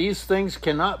then that these things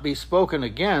cannot be spoken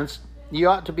against, ye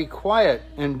ought to be quiet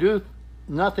and do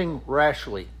nothing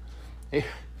rashly. He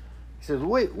says,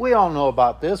 we all know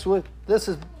about this. This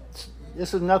is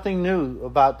nothing new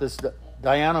about this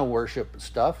Diana worship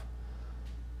stuff.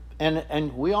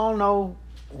 And we all know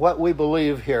what we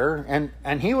believe here,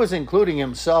 and he was including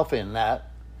himself in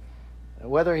that.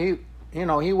 Whether he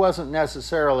wasn't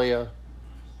necessarily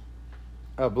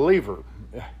a believer.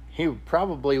 He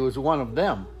probably was one of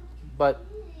them. But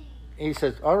he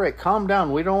says, all right, calm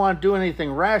down. We don't want to do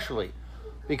anything rashly,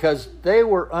 because they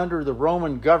were under the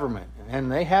Roman government,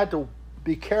 and they had to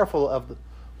be careful of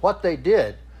what they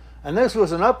did. And this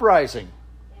was an uprising.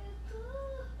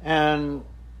 And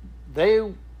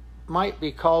they might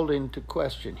be called into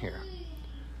question here.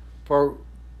 For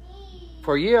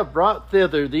ye have brought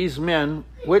thither these men,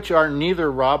 which are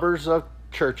neither robbers of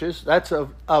churches. That's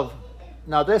of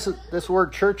now this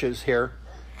word churches here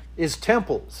is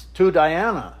temples to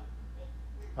Diana.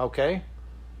 Okay?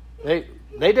 They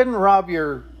didn't rob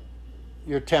your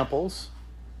temples,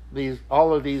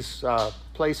 all of these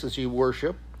places you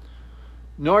worship,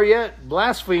 nor yet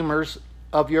blasphemers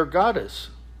of your goddess.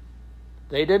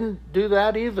 They didn't do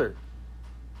that either.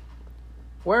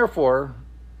 Wherefore,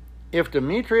 if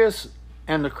Demetrius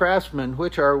and the craftsmen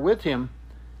which are with him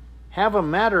have a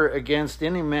matter against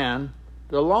any man,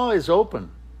 the law is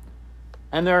open,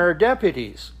 and there are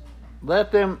deputies.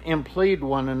 Let them implead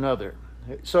one another.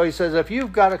 So he says, if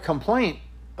you've got a complaint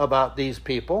about these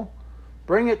people,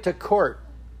 bring it to court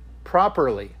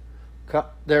properly.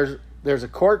 There's a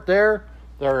court there.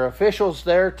 There are officials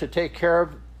there to take care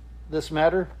of this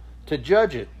matter, to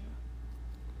judge it.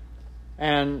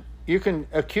 And you can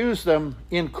accuse them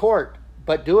in court,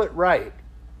 but do it right.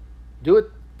 Do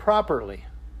it properly.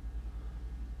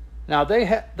 Now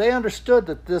they understood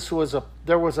that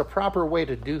there was a proper way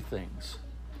to do things.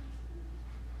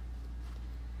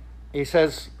 He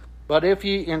says, but if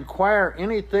ye inquire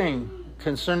anything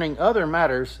concerning other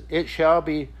matters, it shall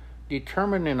be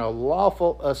determined in a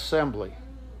lawful assembly.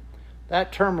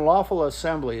 That term, lawful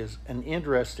assembly, is an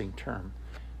interesting term.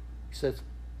 He says,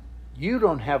 you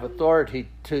don't have authority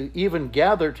to even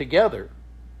gather together.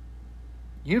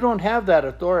 You don't have that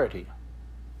authority.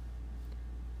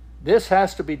 This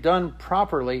has to be done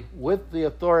properly with the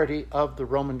authority of the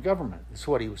Roman government. That's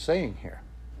what he was saying here.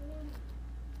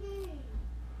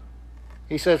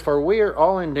 He says, for we are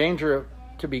all in danger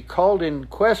to be called in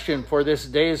question for this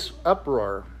day's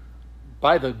uproar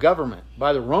by the government,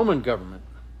 by the Roman government.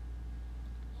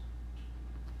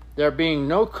 There being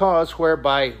no cause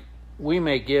whereby we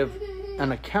may give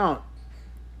an account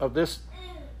of this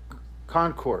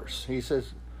concourse. He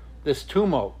says, this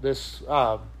tumult, this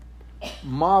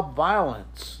mob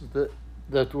violence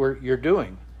that you're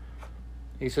doing.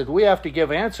 He said, we have to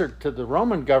give answer to the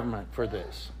Roman government for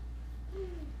this.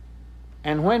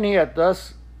 And when he had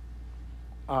thus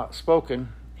spoken,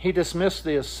 he dismissed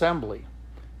the assembly.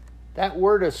 That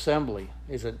word assembly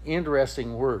is an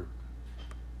interesting word.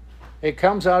 It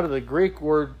comes out of the Greek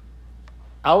word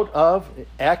out of,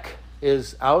 ek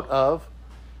is out of,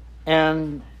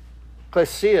 and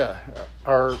klesia,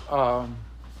 or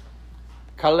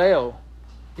kaleo,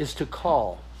 is to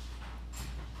call.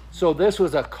 So this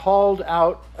was a called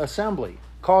out assembly,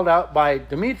 called out by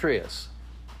Demetrius.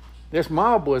 This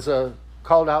mob was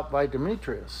called out by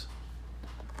Demetrius.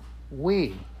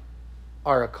 We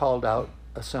are a called out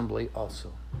assembly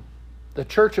also. The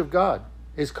church of God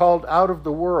is called out of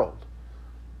the world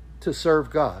to serve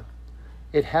God.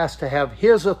 It has to have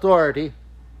his authority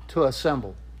to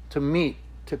assemble, to meet,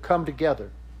 to come together.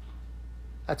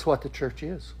 That's what the church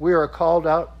is. We are a called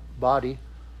out body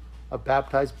of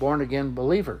baptized, born again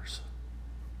believers.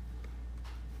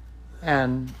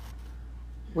 And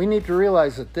we need to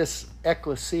realize that this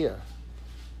ecclesia,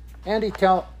 Andy,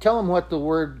 tell them what the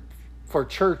word for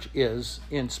church is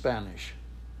in Spanish.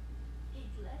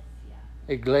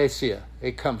 Iglesia.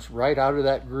 It comes right out of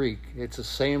that Greek. It's the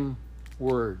same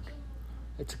word.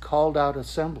 It's a called out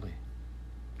assembly.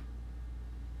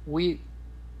 We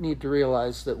need to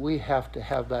realize that we have to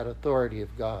have that authority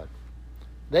of God.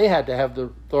 They had to have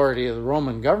the authority of the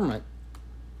Roman government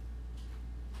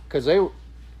because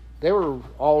they were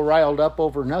all riled up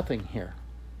over nothing here.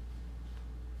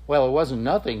 Well, it wasn't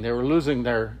nothing. They were losing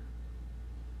their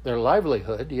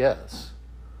livelihood, yes.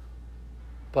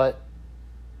 But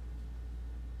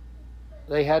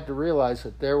they had to realize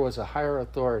that there was a higher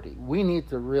authority. We need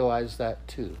to realize that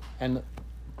too. And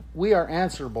we are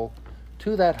answerable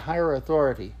to that higher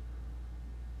authority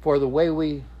for the way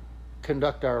we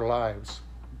conduct our lives,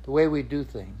 the way we do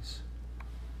things.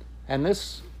 And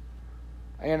this,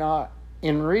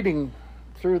 in reading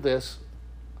through this,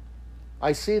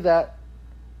 I see that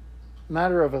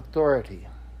matter of authority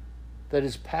that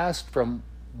is passed from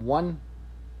one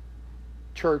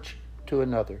church to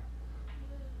another.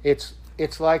 It's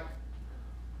like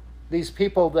these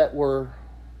people that were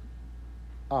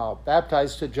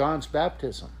baptized to John's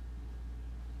baptism.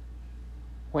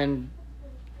 When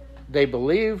they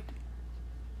believed,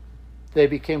 they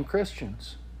became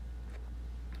Christians.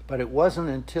 But it wasn't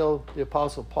until the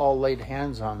Apostle Paul laid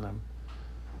hands on them.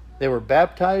 They were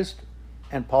baptized,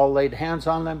 and Paul laid hands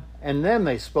on them, and then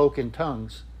they spoke in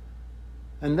tongues.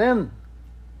 And then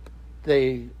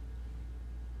they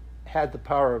had the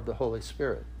power of the Holy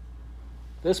Spirit.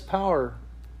 This power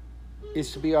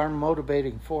is to be our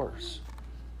motivating force.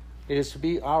 It is to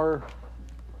be our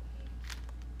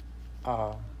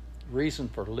reason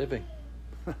for living.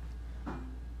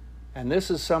 And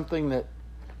this is something that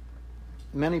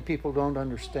many people don't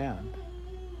understand.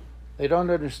 They don't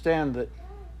understand that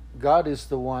God is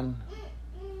the one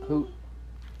who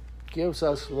gives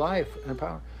us life and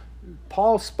power.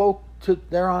 Paul spoke to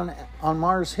there on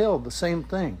Mars Hill the same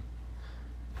thing.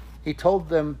 He told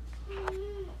them,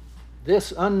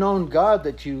 this unknown God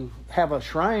that you have a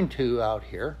shrine to out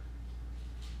here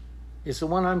is the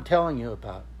one I'm telling you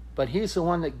about. But he's the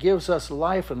one that gives us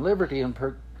life and liberty and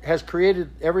has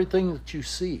created everything that you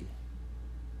see.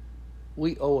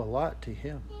 We owe a lot to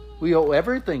him. We owe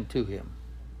everything to him.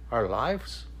 Our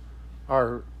lives,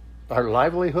 our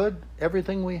livelihood,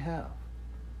 everything we have.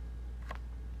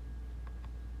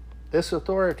 This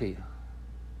authority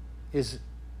is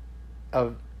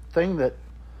a thing that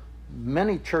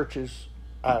many churches,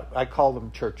 I call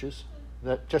them churches,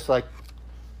 that just like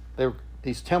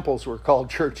these temples were called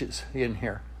churches in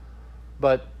here.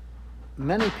 But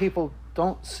many people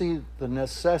don't see the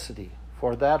necessity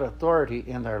for that authority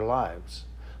in their lives.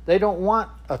 They don't want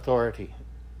authority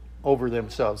over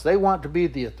themselves. They want to be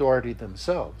the authority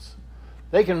themselves.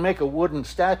 They can make a wooden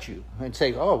statue and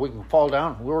say, oh, we can fall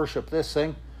down and worship this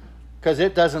thing because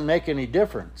it doesn't make any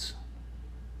difference.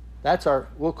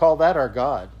 We'll call that our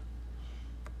God.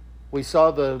 We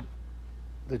saw the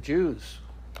Jews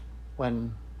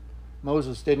when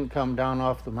Moses didn't come down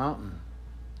off the mountain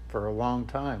for a long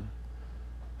time.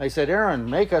 They said, Aaron,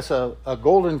 make us a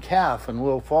golden calf and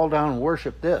we'll fall down and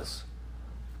worship this.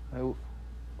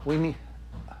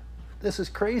 This is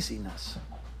craziness.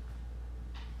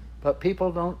 But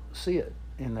people don't see it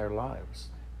in their lives.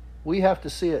 We have to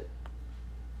see it.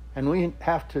 And we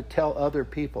have to tell other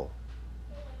people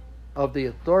of the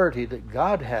authority that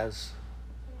God has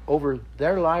over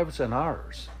their lives and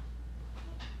ours.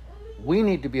 We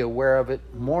need to be aware of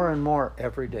it more and more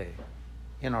every day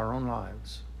in our own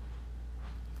lives.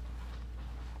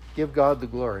 Give God the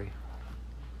glory.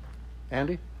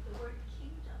 Andy? The word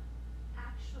kingdom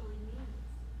actually means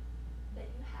that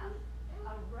you have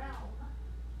a realm,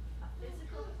 a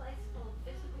physical place full of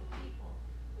physical people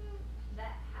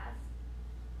that has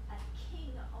a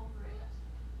king over it.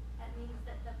 That means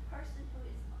that the person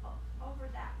who is over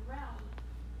that realm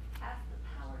has the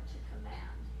power to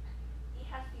command. He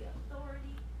has the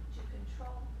authority to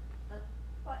control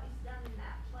what is done in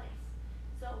that place.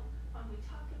 So when we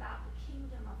talk about the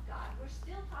kingdom of God, we're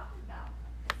still talking about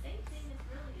the same thing as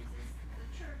really is the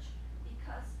church,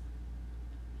 because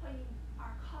when you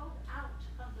are called out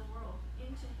of the world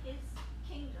into his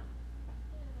kingdom,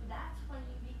 that's when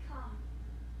you become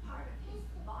part of his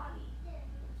body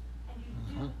and you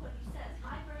do what he says.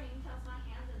 My brain tells my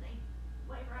hands and they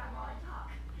wave around while I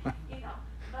talk,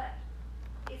 but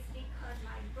it's because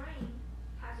my brain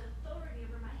has authority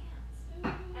over my hands.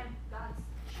 And God's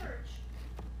church,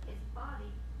 his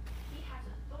body, he has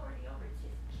authority over it.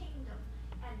 It's his kingdom.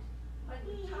 And when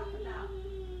we talk about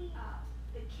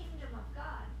the kingdom of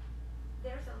God,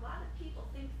 there's a lot of people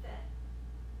think that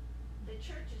the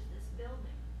church is this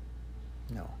building.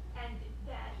 No. And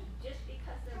that just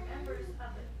because they're members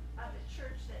of a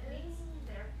church that meets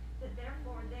there, that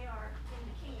therefore they are in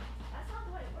the kingdom. That's not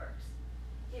the way it works.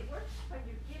 It works when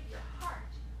you give your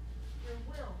heart, your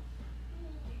will.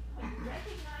 When you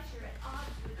recognize you're at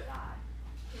odds with God,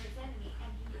 you're his enemy,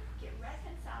 and you get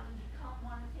reconciled and become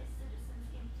one of his citizens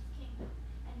in his kingdom,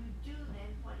 and you do then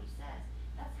what he says.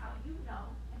 That's how you know,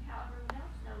 and how everyone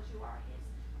else knows you are his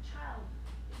child,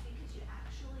 is because you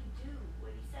actually do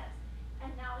what he says. And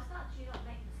now it's not that you don't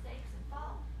make mistakes and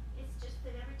fall. It's just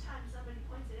that every time somebody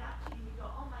points it out to you, you go,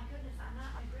 oh my goodness, I'm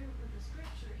not in agreement with the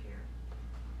scripture here.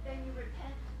 Then you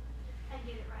repent and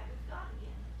get it right with God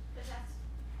again. Because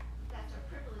that's our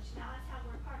privilege. Now that's how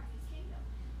we're part of his kingdom.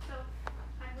 So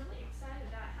I'm really excited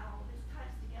about how all this ties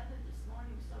together this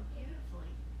morning so beautifully.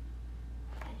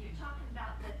 And you're talking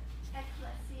about the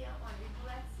ecclesia or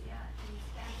iglesia in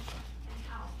Spanish, and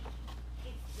how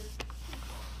it's the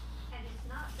people. And it's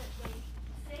not that they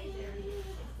say they're his,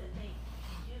 it's that they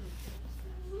do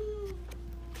things.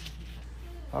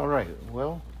 All right.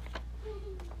 Well,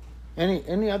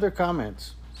 any other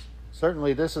comments?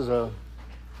 Certainly this is an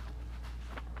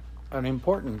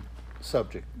important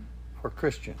subject for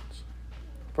Christians,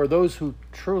 for those who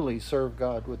truly serve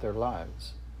God with their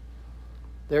lives.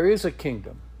 There is a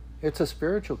kingdom. It's a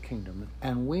spiritual kingdom,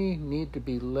 and we need to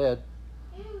be led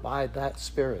by that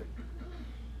Spirit,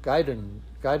 guided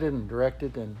and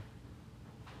directed, and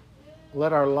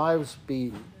let our lives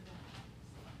be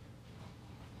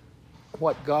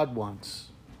what God wants.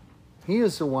 He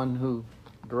is the one who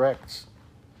directs.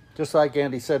 Just like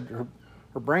Andy said,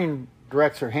 her brain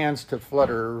directs her hands to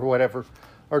flutter or whatever,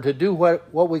 or to do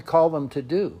what we call them to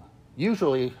do.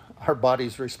 Usually our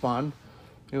bodies respond.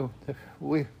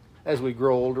 As we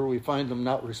grow older, we find them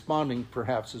not responding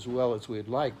perhaps as well as we'd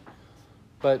like.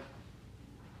 But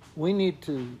we need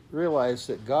to realize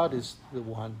that God is the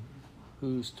one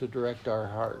who's to direct our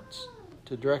hearts,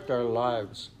 to direct our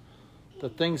lives, the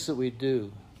things that we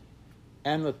do,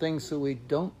 and the things that we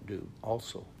don't do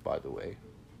also, by the way.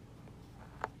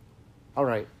 All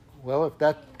right. Well, if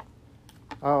that,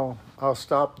 I'll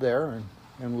stop there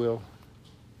and we'll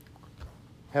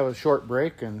have a short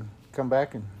break and come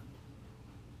back and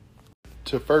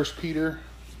to 1 Peter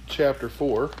chapter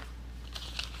 4.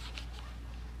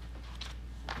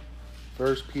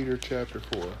 1 Peter chapter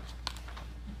 4.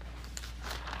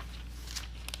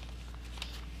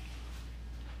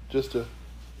 Just a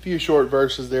few short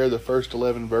verses there, the first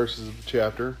 11 verses of the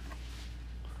chapter.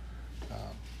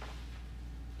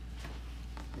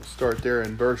 We'll start there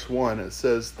in verse 1. It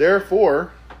says,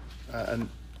 therefore, and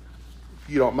if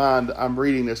you don't mind, I'm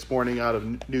reading this morning out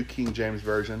of New King James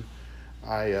Version.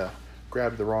 I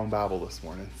grabbed the wrong Bible this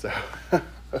morning.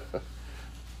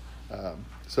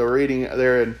 So reading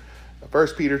there in 1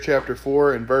 Peter chapter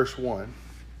 4 and verse 1. It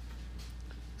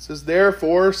says,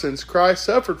 therefore, since Christ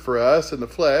suffered for us in the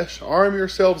flesh, arm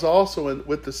yourselves also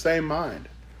with the same mind.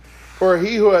 For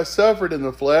he who has suffered in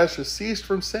the flesh has ceased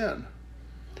from sin,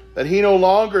 that he no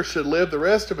longer should live the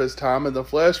rest of his time in the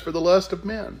flesh for the lust of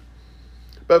men,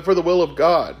 but for the will of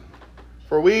God.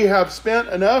 For we have spent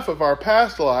enough of our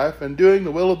past life in doing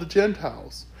the will of the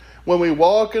Gentiles, when we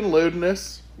walk in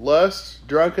lewdness, lust,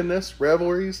 drunkenness,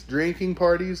 revelries, drinking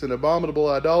parties, and abominable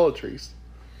idolatries.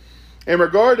 In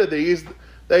regard to these,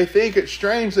 they think it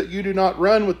strange that you do not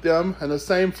run with them in the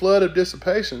same flood of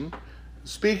dissipation,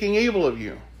 speaking evil of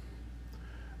you.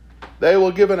 They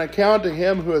will give an account to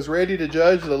him who is ready to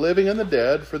judge the living and the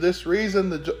dead. For this reason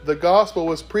the gospel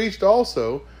was preached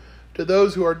also to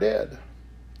those who are dead,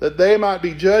 that they might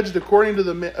be judged according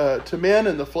to men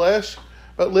in the flesh,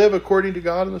 but live according to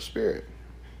God in the Spirit.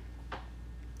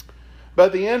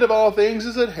 But the end of all things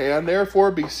is at hand.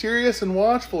 Therefore be serious and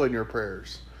watchful in your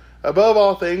prayers. Above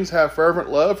all things have fervent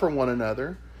love for one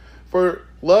another, for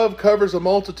love covers a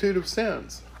multitude of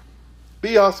sins.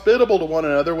 Be hospitable to one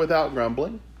another without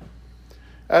grumbling.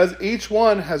 As each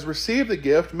one has received the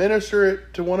gift, minister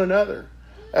it to one another,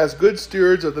 as good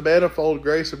stewards of the manifold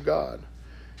grace of God.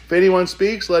 If anyone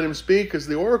speaks, let him speak as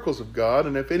the oracles of God,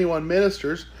 and if anyone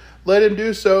ministers, let him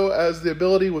do so as the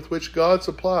ability with which God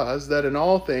supplies, that in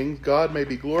all things God may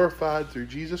be glorified through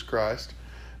Jesus Christ,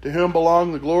 to whom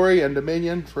belong the glory and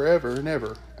dominion forever and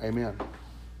ever. Amen.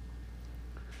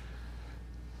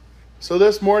 So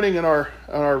this morning in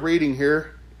our reading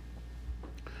here,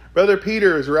 Brother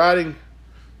Peter is writing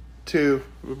to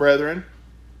the brethren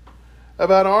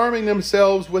about arming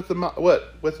themselves with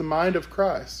the mind of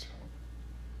Christ.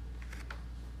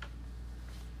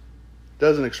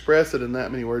 Doesn't express it in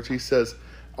that many words. He says,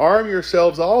 arm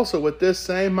yourselves also with this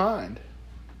same mind.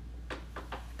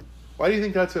 Why do you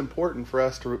think that's important for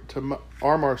us to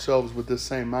arm ourselves with this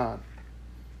same mind?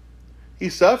 He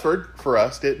suffered for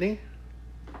us, didn't he?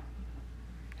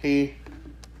 He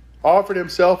offered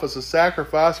himself as a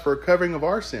sacrifice for a covering of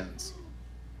our sins.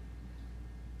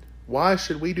 Why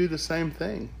should we do the same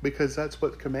thing? Because that's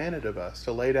what's commanded of us,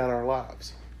 to lay down our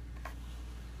lives.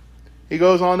 He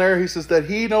goes on there, he says that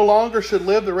he no longer should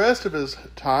live the rest of his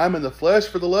time in the flesh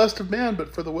for the lust of men,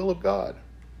 but for the will of God.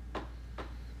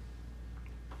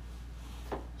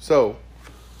 So,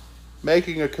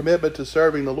 making a commitment to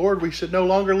serving the Lord, we should no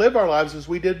longer live our lives as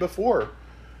we did before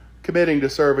committing to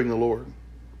serving the Lord.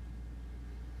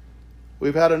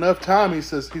 We've had enough time, he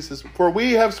says, for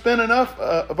we have spent enough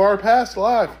of our past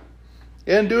life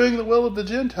in doing the will of the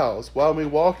Gentiles, while we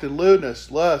walked in lewdness,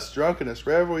 lust, drunkenness,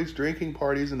 revelries, drinking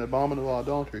parties, and abominable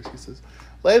idolatries. He says,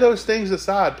 lay those things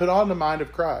aside. Put on the mind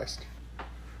of Christ.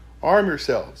 Arm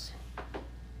yourselves.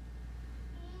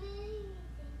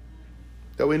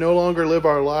 That we no longer live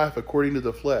our life according to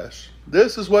the flesh.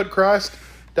 This is what Christ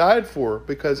died for,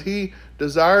 because he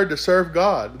desired to serve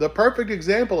God. The perfect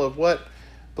example of what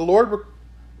the Lord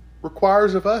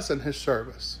requires of us in his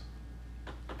service.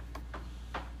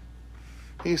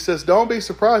 He says, don't be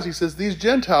surprised. He says, these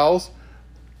Gentiles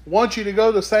want you to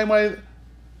go the same way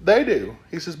they do.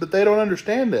 He says, but they don't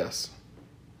understand this.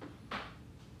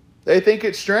 They think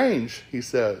it's strange, he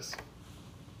says.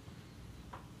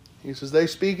 He says, they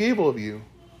speak evil of you.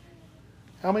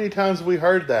 How many times have we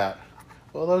heard that?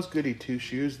 Well, those goody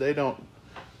two-shoes, they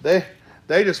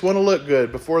just want to look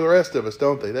good before the rest of us,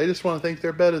 don't they? They just want to think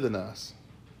they're better than us.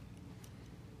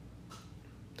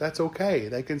 That's okay.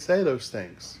 They can say those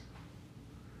things.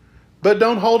 But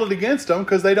don't hold it against them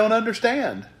because they don't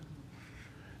understand.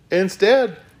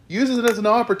 Instead, use it as an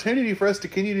opportunity for us to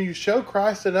continue to show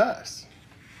Christ in us.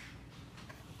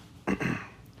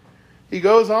 He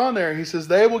goes on there. He says,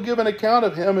 they will give an account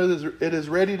of him. It is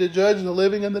ready to judge the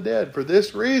living and the dead. For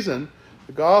this reason,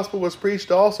 the gospel was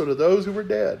preached also to those who were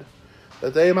dead,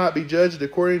 that they might be judged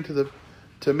according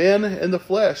to men in the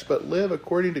flesh, but live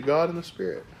according to God in the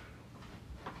Spirit.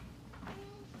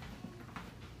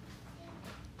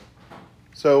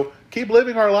 So keep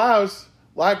living our lives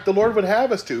like the Lord would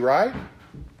have us to, right?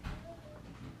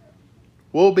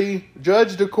 will be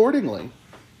judged accordingly.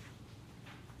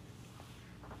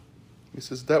 He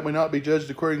says, that we not be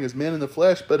judged according as men in the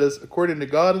flesh, but as according to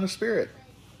God in the Spirit.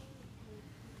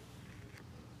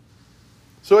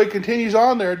 So he continues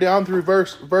on there down through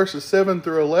verses 7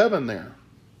 through 11 there.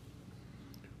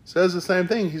 Says the same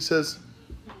thing. He says,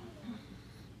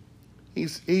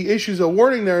 he issues a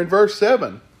warning there in verse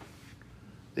 7.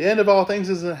 The end of all things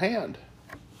is at hand.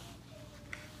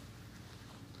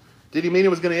 Did he mean it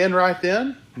was going to end right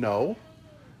then? No.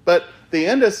 But the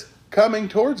end is coming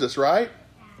towards us, right?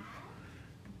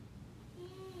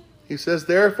 He says,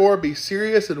 therefore, be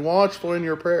serious and watchful in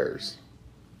your prayers.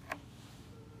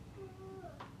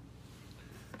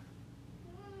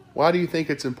 Why do you think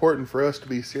it's important for us to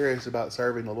be serious about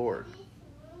serving the Lord?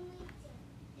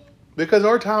 Because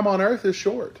our time on earth is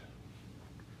short.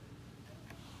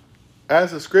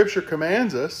 As the Scripture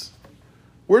commands us,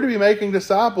 we're to be making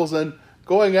disciples and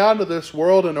going out into this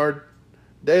world in our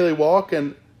daily walk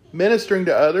and ministering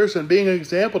to others and being an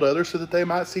example to others so that they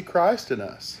might see Christ in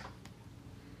us.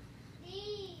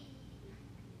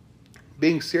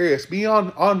 Being serious. Be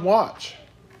on watch.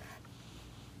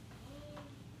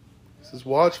 This is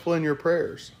watchful in your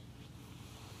prayers.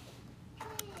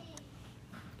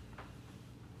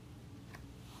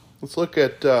 Let's look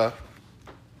at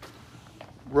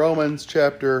Romans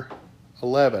chapter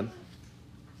 11.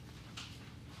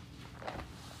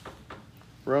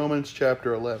 Romans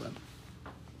chapter 11.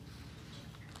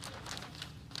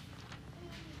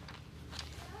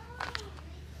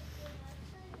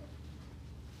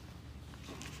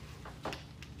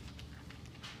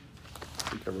 I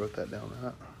think I wrote that down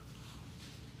right.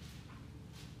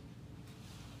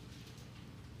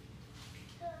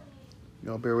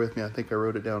 Y'all bear with me. I think I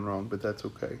wrote it down wrong, but that's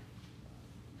okay.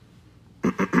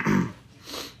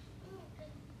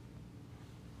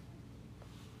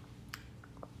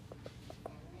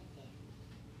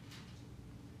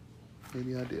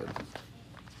 Maybe I did.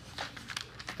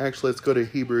 Actually, let's go to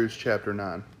Hebrews chapter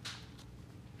 9.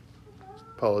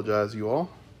 Apologize, you all.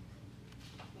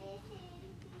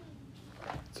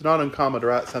 It's not uncommon to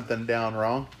write something down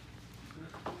wrong.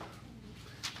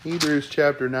 Hebrews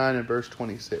chapter 9 and verse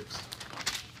 26.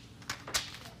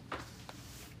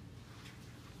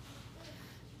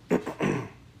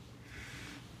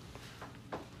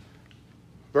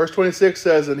 Verse 26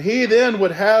 says, and he then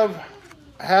would have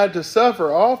had to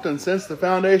suffer often since the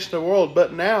foundation of the world,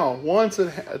 but now, once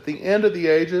at the end of the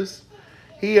ages,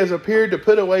 he has appeared to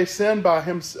put away sin by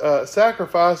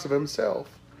sacrifice of himself.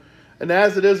 And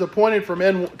as it is appointed for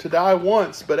men to die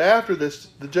once, but after this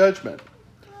the judgment,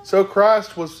 so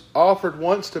Christ was offered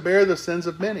once to bear the sins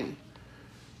of many.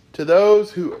 To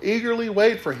those who eagerly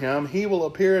wait for him, he will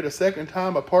appear at a second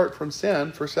time apart from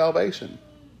sin for salvation.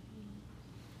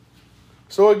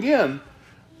 So again,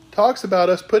 talks about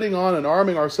us putting on and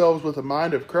arming ourselves with the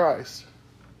mind of Christ.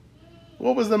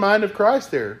 What was the mind of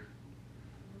Christ there?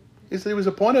 He said he was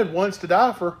appointed once to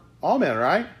die for all men,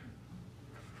 right?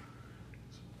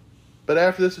 But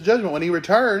after this judgment, when he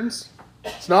returns,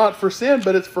 it's not for sin,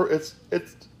 but it's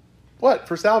what?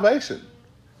 For salvation.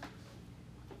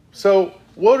 So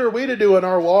what are we to do in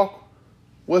our walk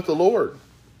with the Lord?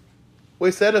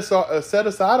 We set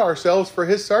aside ourselves for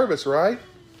his service, right?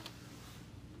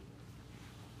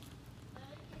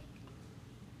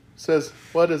 Says,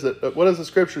 what is it? What does the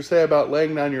Scripture say about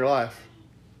laying down your life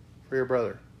for your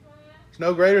brother? There's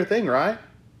no greater thing, right?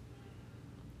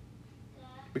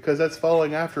 Because that's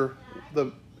following after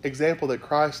the example that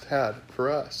Christ had for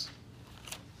us.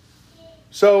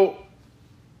 So,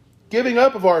 giving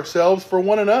up of ourselves for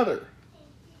one another,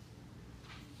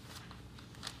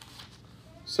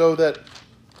 so that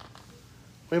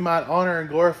we might honor and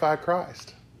glorify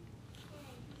Christ.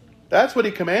 That's what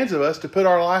he commands of us, to put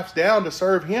our lives down to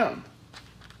serve him.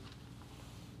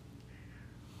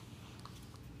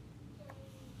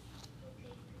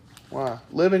 Why?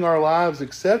 Living our lives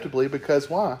acceptably, because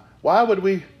why? Why would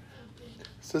we? It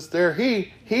says there,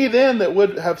 he then that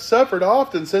would have suffered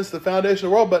often since the foundation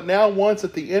of the world, but now once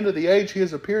at the end of the age, he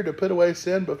has appeared to put away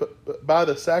sin by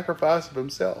the sacrifice of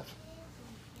himself.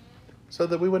 So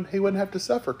that he wouldn't have to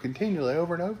suffer continually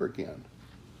over and over again.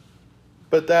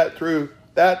 But that through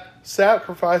that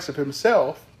sacrifice of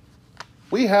himself,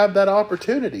 we have that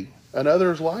opportunity, and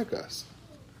others like us.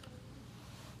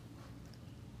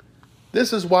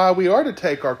 This is why we are to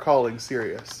take our calling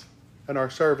serious and our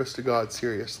service to God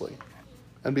seriously,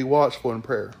 and be watchful in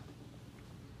prayer.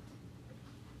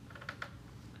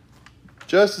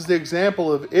 Just as the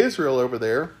example of Israel over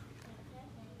there,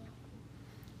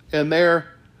 and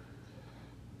their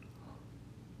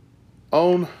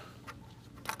own,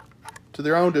 to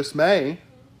their own dismay,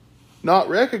 not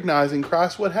recognizing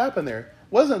Christ, what happened there?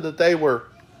 wasn't that they were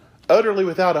utterly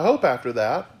without a hope after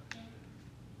that,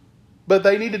 but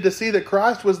they needed to see that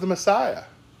Christ was the Messiah.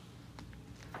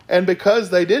 And because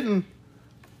they didn't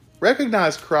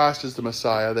recognize Christ as the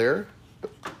Messiah there,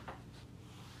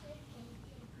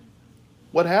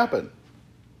 what happened?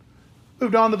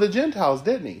 Moved on to the Gentiles,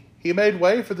 didn't he? He made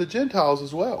way for the Gentiles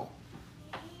as well.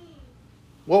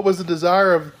 What was the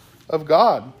desire of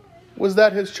God? Was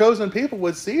that his chosen people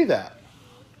would see that.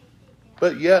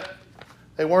 But yet,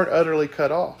 they weren't utterly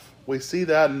cut off. We see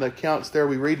that in the accounts there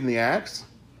we read in the Acts.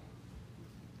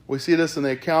 We see this in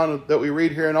the account that we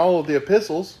read here in all of the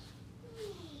epistles,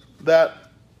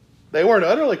 that they weren't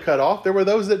utterly cut off. There were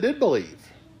those that did believe.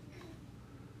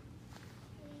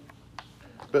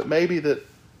 But maybe that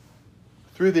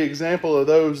through the example of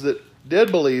those that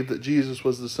did believe that Jesus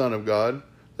was the Son of God,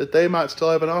 that they might still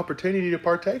have an opportunity to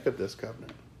partake of this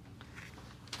covenant.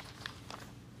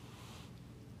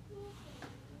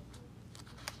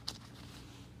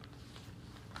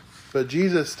 But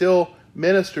Jesus still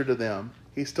ministered to them.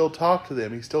 He still talked to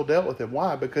them. He still dealt with them.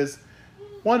 Why? Because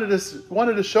wanted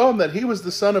to show them that he was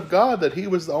the Son of God, that he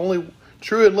was the only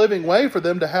true and living way for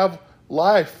them to have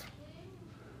life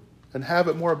and have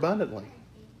it more abundantly.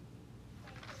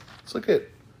 Let's look at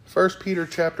 1 Peter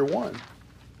chapter 1.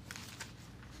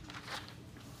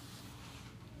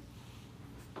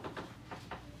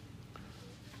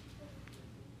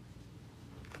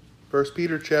 First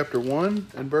Peter chapter 1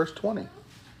 and verse 20.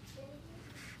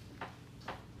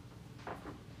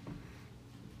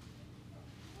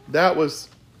 That was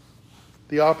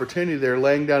the opportunity there,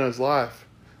 laying down his life.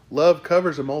 Love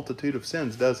covers a multitude of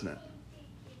sins, doesn't it?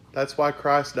 That's why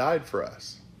Christ died for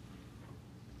us.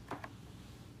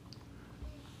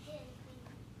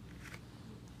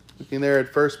 Looking there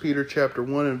at 1 Peter chapter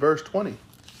 1 and verse 20.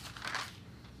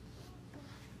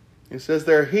 It says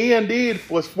there, he indeed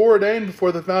was foreordained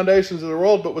before the foundations of the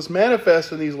world, but was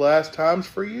manifest in these last times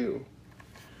for you,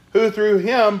 who through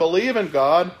him believe in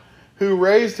God, who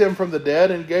raised him from the dead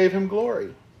and gave him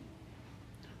glory,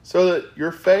 so that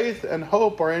your faith and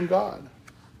hope are in God.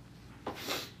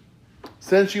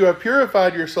 Since you have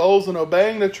purified your souls in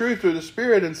obeying the truth through the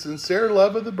Spirit and sincere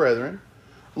love of the brethren,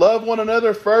 love one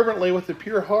another fervently with a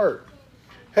pure heart,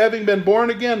 having been born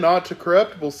again, not to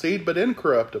corruptible seed, but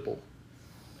incorruptible,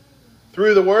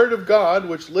 through the word of God,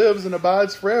 which lives and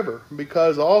abides forever.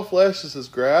 Because all flesh is as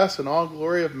grass, and all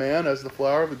glory of man as the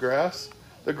flower of the grass.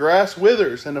 The grass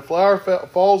withers, and the flower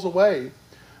falls away,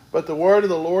 but the word of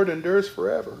the Lord endures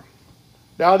forever.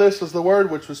 Now this is the word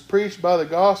which was preached by the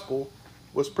gospel,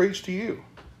 was preached to you.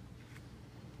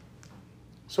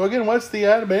 So again, what's the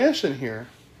admonition here?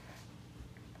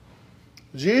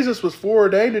 Jesus was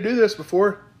foreordained to do this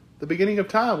before the beginning of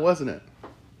time, wasn't it?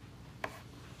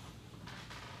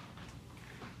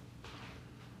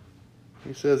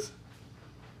 He says,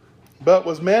 but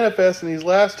was manifest in these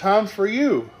last times for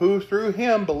you, who through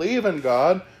him believe in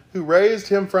God, who raised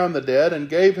him from the dead and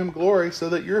gave him glory, so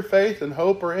that your faith and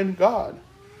hope are in God.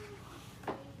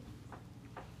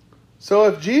 So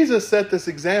if Jesus set this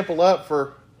example up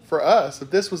for us, if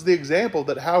this was the example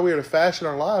that how we are to fashion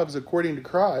our lives according to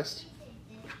Christ,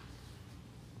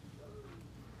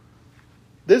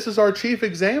 this is our chief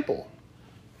example.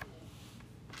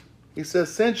 He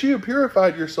says, since you have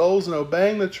purified your souls in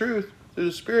obeying the truth through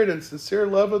the Spirit and sincere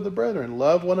love of the brethren,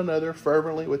 love one another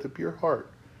fervently with a pure heart.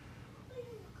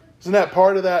 Isn't that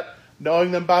part of that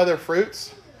knowing them by their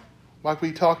fruits? Like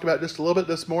we talked about just a little bit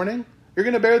this morning. You're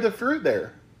going to bear the fruit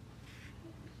there.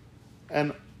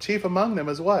 And chief among them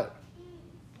is what?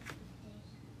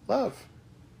 Love.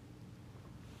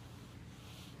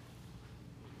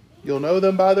 You'll know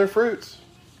them by their fruits.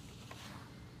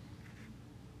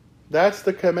 That's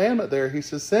the commandment there. He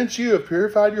says, since you have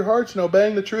purified your hearts in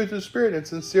obeying the truth of the Spirit and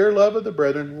sincere love of the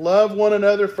brethren, love one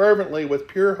another fervently with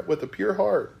a pure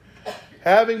heart,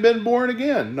 having been born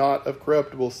again, not of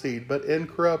corruptible seed, but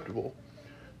incorruptible,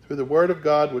 through the word of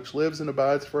God which lives and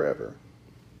abides forever.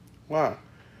 Why?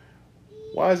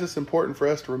 Why is this important for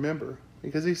us to remember?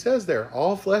 Because he says there,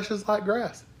 all flesh is like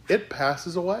grass. It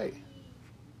passes away.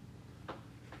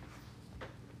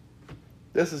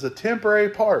 This is a temporary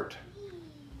part.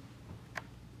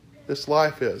 This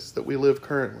life is that we live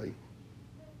currently.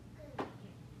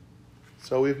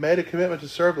 So we've made a commitment to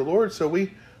serve the Lord. So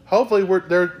hopefully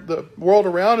the world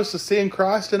around us is seeing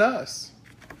Christ in us.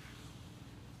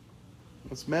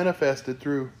 It's manifested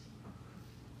through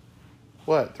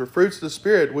what? Through fruits of the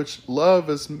Spirit, which love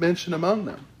is mentioned among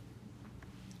them.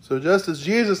 So just as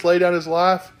Jesus laid down his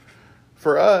life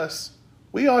for us,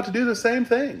 we ought to do the same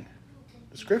thing.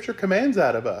 The Scripture commands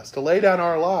that of us, to lay down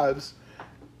our lives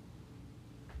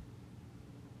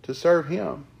to serve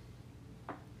him.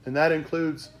 And that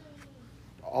includes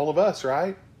all of us,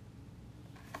 right?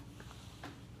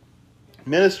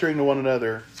 Ministering to one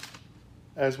another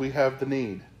as we have the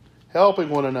need. Helping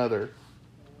one another.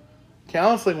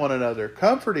 Counseling one another.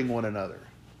 Comforting one another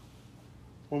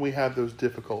when we have those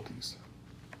difficulties.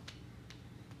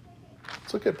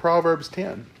 Let's look at Proverbs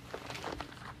 10. It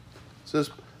says,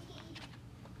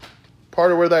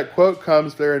 part of where that quote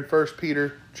comes there in 1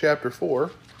 Peter chapter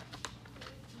 4.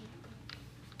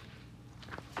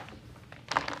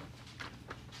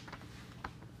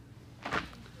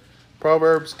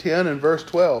 Proverbs 10 and verse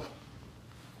 12.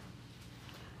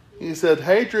 He said,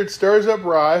 hatred stirs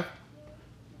up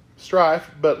strife,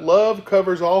 but love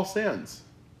covers all sins.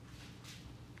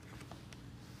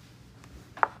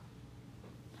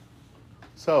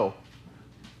 So,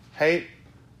 hate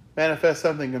manifests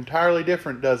something entirely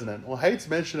different, doesn't it? Well, hate's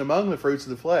mentioned among the fruits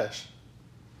of the flesh.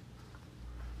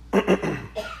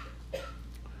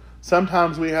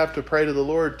 Sometimes we have to pray to the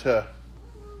Lord to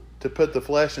put the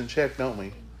flesh in check, don't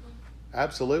we?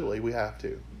 Absolutely, we have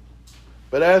to.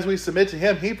 But as we submit to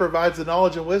Him, He provides the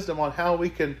knowledge and wisdom on how we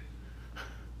can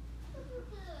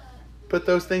put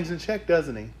those things in check,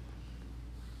 doesn't He?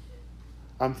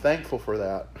 I'm thankful for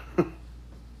that.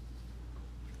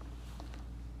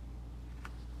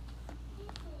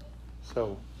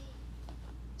 So,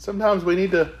 sometimes we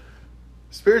need to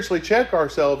spiritually check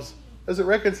ourselves. Does it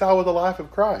reconcile with the life of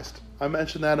Christ? I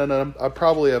mentioned that, and I'm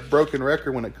probably a broken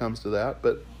record when it comes to that,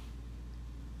 but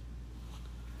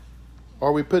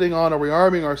are we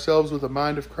arming ourselves with the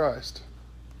mind of Christ?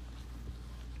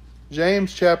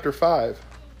 James chapter 5.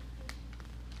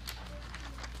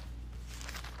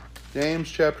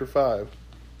 James chapter 5.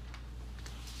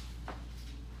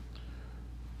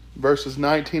 Verses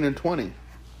 19 and 20.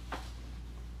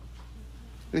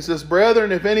 He says,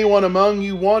 brethren, if anyone among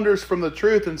you wanders from the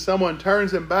truth and someone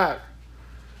turns him back,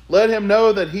 let him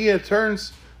know that he who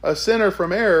turns a sinner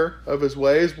from error of his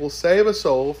ways will save a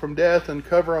soul from death and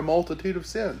cover a multitude of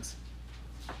sins.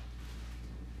 I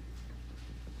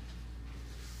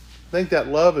think that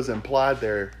love is implied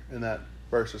there in that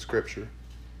verse of Scripture.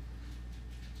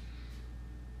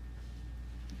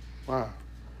 Wow.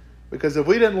 Because if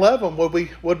we didn't love them,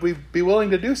 would we be willing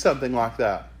to do something like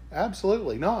that?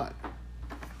 Absolutely not.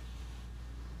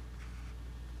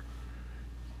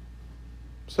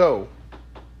 So,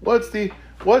 what's the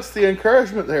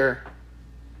encouragement there?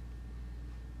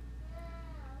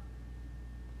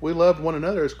 We loved one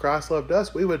another as Christ loved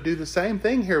us. We would do the same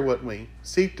thing here, wouldn't we?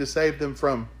 Seek to save them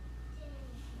from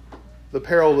the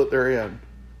peril that they're in.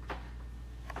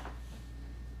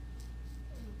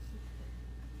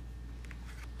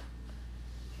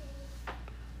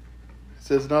 It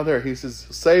says not there. He says,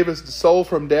 save his soul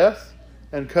from death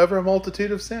and cover a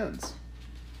multitude of sins.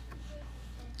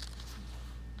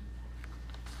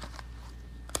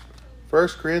 1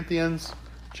 Corinthians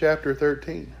chapter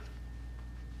 13.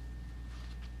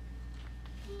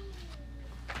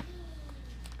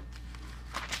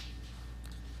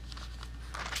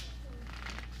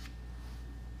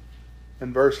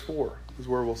 And verse 4 is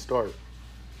where we'll start.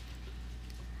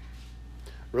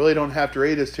 Really don't have to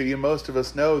read this to you. Most of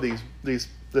us know this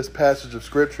passage of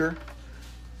Scripture,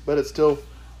 but it's still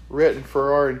written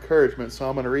for our encouragement, so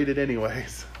I'm going to read it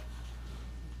anyways.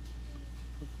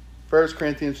 1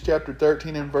 Corinthians chapter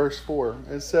 13 and verse 4.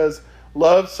 It says,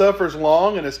 love suffers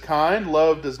long and is kind.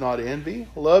 Love does not envy.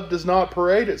 Love does not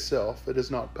parade itself. It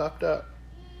is not puffed up.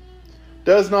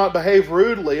 Does not behave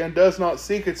rudely and does not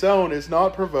seek its own. Is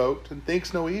not provoked and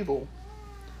thinks no evil.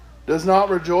 Does not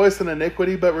rejoice in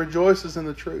iniquity but rejoices in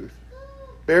the truth.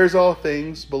 Bears all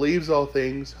things, believes all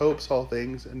things, hopes all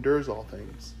things, endures all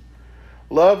things.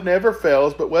 Love never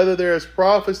fails, but whether there is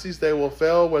prophecies, they will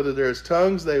fail. Whether there is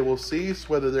tongues, they will cease.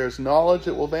 Whether there is knowledge,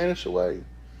 it will vanish away.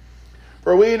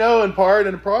 For we know in part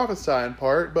and prophesy in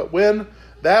part, but when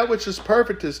that which is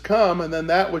perfect is come, and then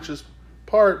that which is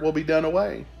part will be done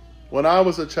away. When I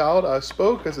was a child, I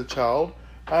spoke as a child.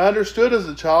 I understood as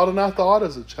a child, and I thought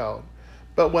as a child.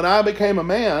 But when I became a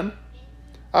man,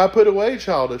 I put away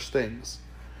childish things.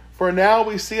 For now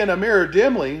we see in a mirror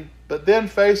dimly, but then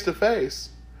face to face.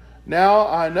 Now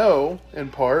I know in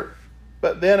part,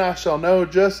 but then I shall know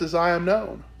just as I am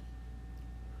known.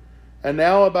 And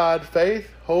now abide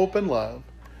faith, hope, and love.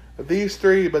 Of these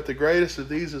three, but the greatest of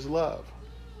these is love.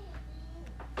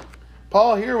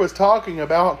 Paul here was talking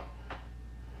about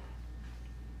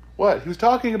what? He was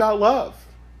talking about love.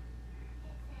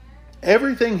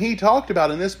 Everything he talked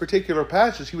about in this particular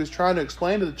passage, he was trying to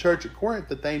explain to the church at Corinth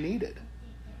that they needed,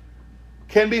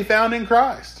 can be found in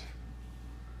Christ.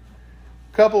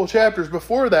 A couple of chapters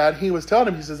before that, he was telling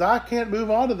him, he says, I can't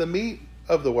move on to the meat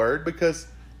of the word because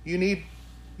you need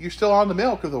You're still on the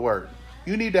milk of the Word.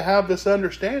 You need to have this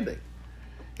understanding.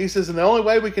 He says, and the only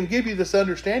way we can give you this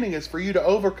understanding is for you to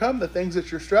overcome the things that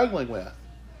you're struggling with.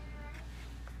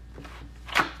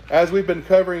 As we've been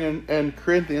covering in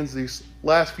Corinthians these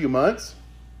last few months,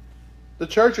 the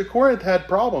church at Corinth had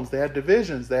problems. They had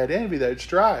divisions. They had envy. They had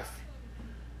strife.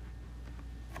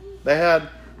 They had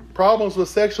problems with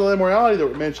sexual immorality that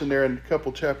were mentioned there in a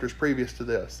couple chapters previous to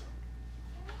this.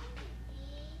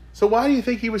 So why do you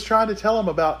think he was trying to tell them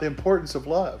about the importance of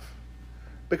love?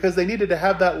 Because they needed to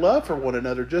have that love for one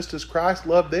another just as Christ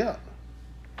loved them.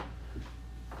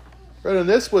 Right, and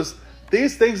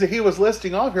these things that he was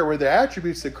listing off here were the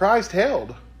attributes that Christ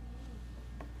held.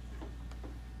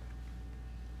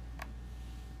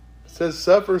 It says,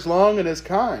 suffers long and is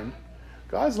kind.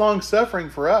 God's long suffering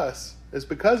for us is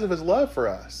because of his love for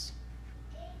us.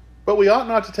 But we ought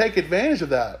not to take advantage of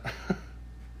that.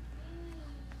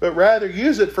 But rather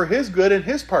use it for his good and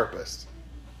his purpose.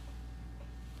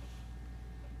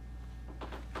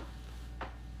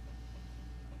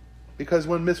 Because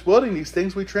when miswielding these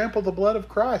things, we trample the blood of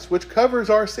Christ, which covers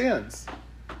our sins,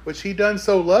 which he done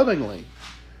so lovingly,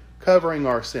 covering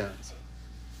our sins.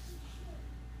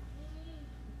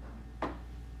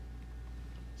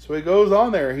 So he goes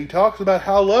on there. He talks about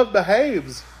how love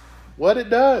behaves, what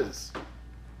it does.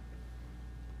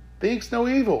 Thinks no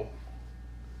evil,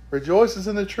 rejoices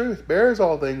in the truth, bears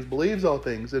all things, believes all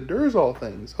things, endures all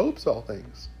things, hopes all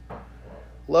things.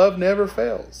 Love never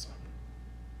fails.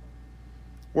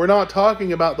 We're not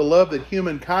talking about the love that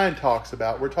humankind talks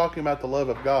about. We're talking about the love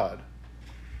of God.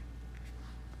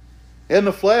 In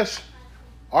the flesh,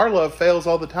 our love fails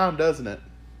all the time, doesn't it?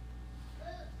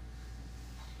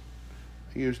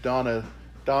 I use Donna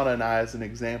and I as an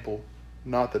example.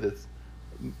 Not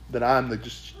that I'm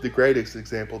the greatest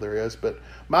example there is, but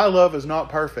my love is not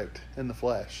perfect in the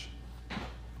flesh.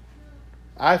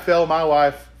 I fail my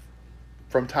wife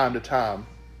from time to time,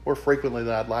 more frequently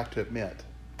than I'd like to admit.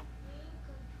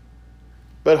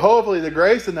 But hopefully the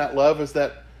grace in that love is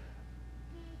that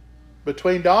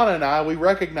between Donna and I, we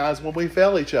recognize when we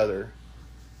fail each other.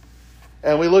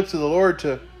 And we look to the Lord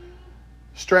to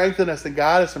strengthen us and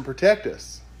guide us and protect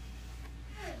us.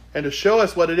 And to show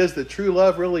us what it is that true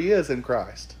love really is in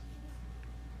Christ.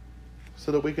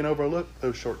 So that we can overlook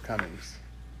those shortcomings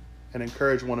and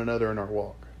encourage one another in our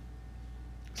walk.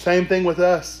 Same thing with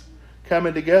us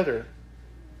coming together.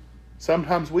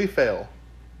 Sometimes we fail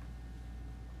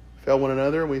one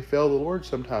another, and we fail the Lord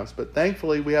sometimes. But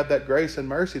thankfully, we have that grace and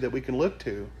mercy that we can look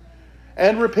to.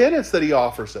 And repentance that he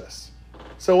offers us.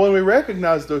 So when we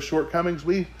recognize those shortcomings,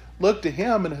 we look to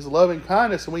him and his loving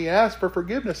kindness, and we ask for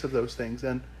forgiveness of those things.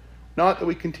 And not that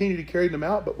we continue to carry them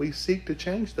out, but we seek to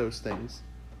change those things,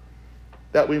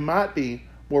 that we might be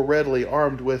more readily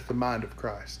armed with the mind of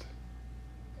Christ.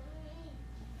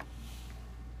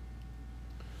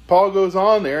 Paul goes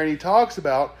on there, and he talks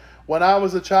about, when I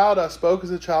was a child, I spoke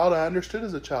as a child, I understood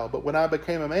as a child. But when I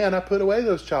became a man, I put away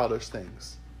those childish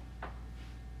things.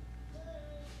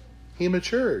 He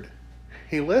matured.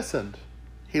 He listened.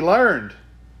 He learned.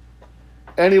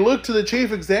 And he looked to the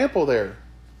chief example there,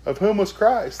 of whom was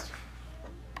Christ.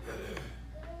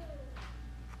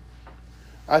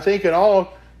 I think in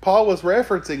all, Paul was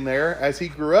referencing there as he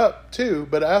grew up too,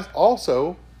 but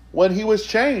also when he was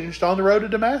changed on the road to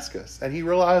Damascus. And he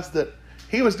realized that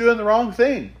he was doing the wrong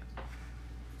thing.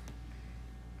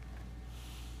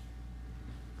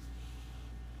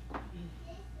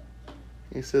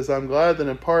 He says, I'm glad that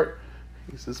in part,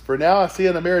 he says, for now I see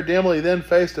in the mirror dimly, then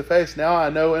face to face. Now I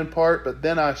know in part, but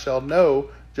then I shall know,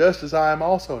 just as I am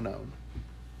also known.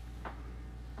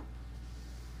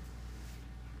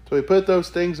 So he put those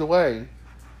things away,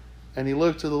 and he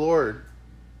looked to the Lord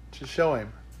to show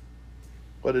him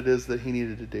what it is that he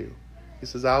needed to do. He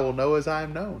says, I will know as I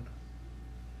am known.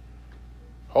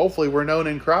 Hopefully we're known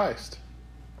in Christ.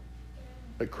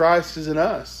 That Christ is in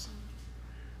us.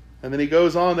 And then he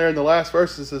goes on there in the last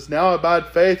verse and says, now abide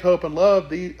faith, hope, and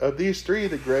love. Of these three,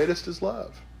 the greatest is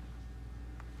love.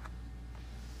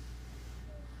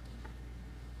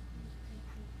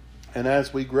 And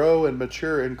as we grow and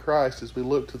mature in Christ, as we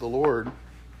look to the Lord,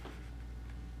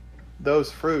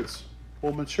 those fruits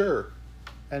will mature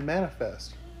and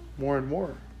manifest more and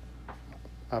more,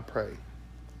 I pray.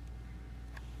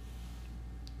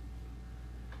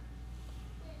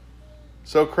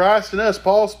 So Christ in us,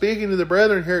 Paul speaking to the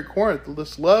brethren here at Corinth,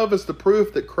 this love is the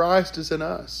proof that Christ is in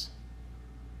us.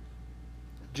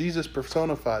 Jesus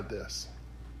personified this.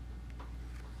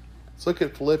 Let's look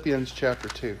at Philippians chapter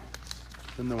 2,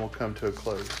 and then we'll come to a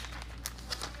close.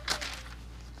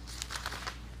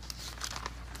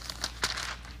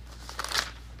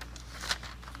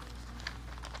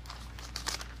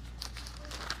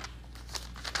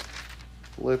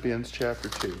 Philippians chapter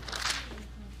 2.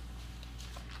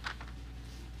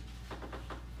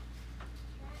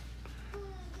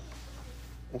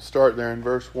 We'll start there in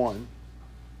verse 1.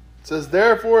 It says,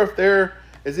 "Therefore, if there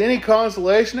is any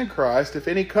consolation in Christ, if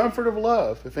any comfort of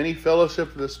love, if any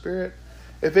fellowship of the Spirit,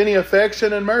 if any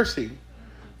affection and mercy,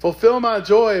 fulfill my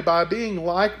joy by being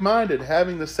like-minded,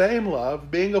 having the same love,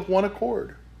 being of one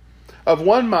accord, of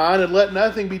one mind, and let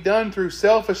nothing be done through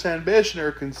selfish ambition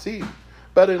or conceit,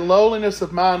 but in lowliness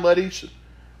of mind let each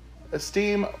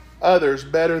esteem others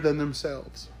better than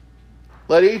themselves.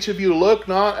 Let each of you look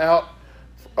not out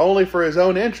only for his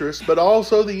own interest, but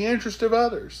also the interest of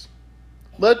others.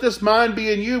 Let this mind be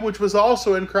in you, which was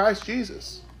also in Christ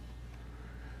Jesus,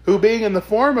 who being in the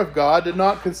form of God did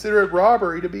not consider it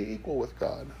robbery to be equal with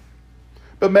God,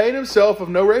 but made himself of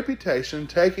no reputation,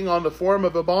 taking on the form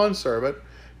of a bondservant,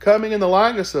 coming in the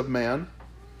likeness of man,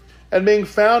 and being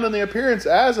found in the appearance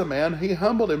as a man, he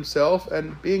humbled himself,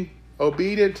 and being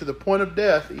obedient to the point of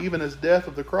death, even as death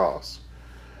of the cross.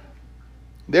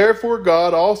 Therefore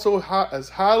God also has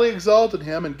highly exalted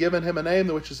him and given him a name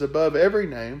which is above every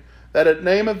name, that at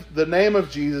the name of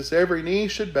Jesus every knee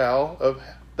should bow, of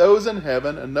those in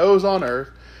heaven and those on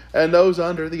earth and those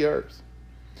under the earth,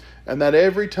 and that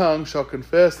every tongue shall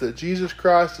confess that Jesus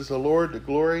Christ is the Lord, to the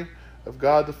glory of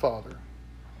God the Father."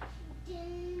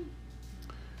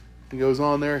 He goes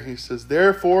on there, he says,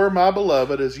 "Therefore, my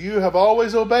beloved, as you have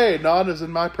always obeyed, not as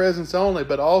in my presence only,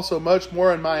 but also much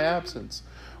more in my absence,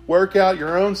 work out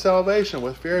your own salvation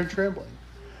with fear and trembling.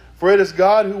 For it is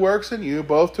God who works in you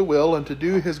both to will and to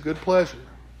do his good pleasure."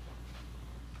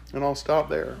 And I'll stop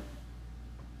there.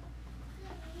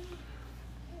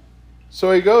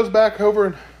 So he goes back over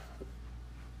and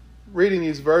reading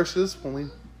these verses. When we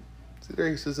see there,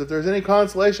 he says, "If there's any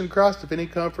consolation in Christ, if any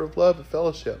comfort of love, of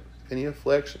fellowship, any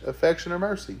affection or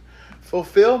mercy,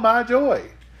 fulfill my joy,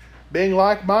 being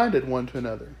like-minded one to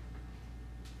another."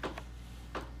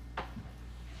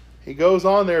 He goes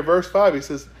on there, verse 5, he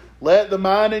says, "Let the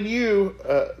mind in you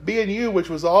be in you, which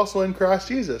was also in Christ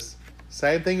Jesus."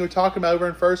 Same thing we're talking about over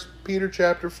in 1 Peter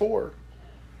chapter 4.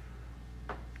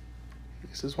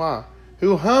 He says, why?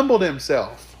 "Who humbled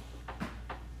himself."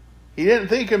 He didn't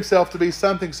think himself to be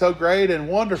something so great and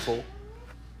wonderful,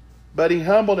 but he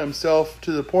humbled himself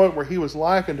to the point where he was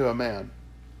likened to a man.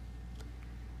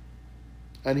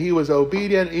 And he was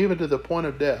obedient even to the point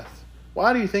of death.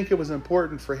 Why do you think it was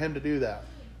important for him to do that?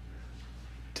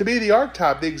 To be the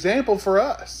archetype, the example for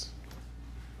us.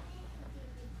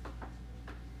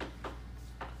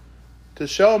 To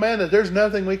show man that there's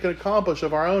nothing we can accomplish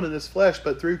of our own in this flesh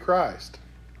but through Christ,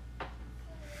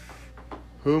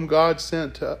 whom God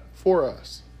sent for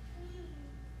us.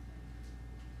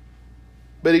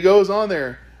 But he goes on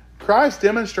there. Christ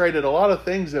demonstrated a lot of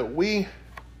things that we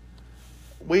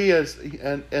as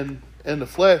in the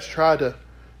flesh try to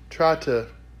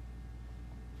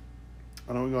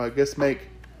I don't know, I guess make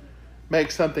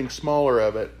something smaller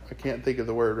of it. I can't think of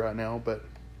the word right now, but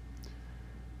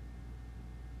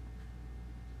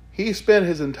he spent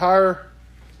his entire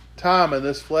time in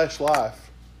this flesh life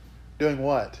doing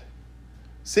what?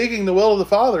 Seeking the will of the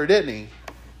Father, didn't he?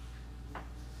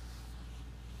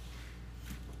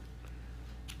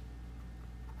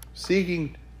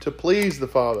 Seeking to please the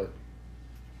Father.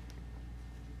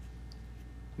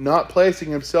 Not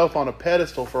placing himself on a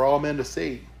pedestal for all men to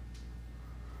see.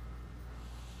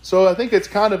 So I think it's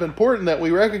kind of important that we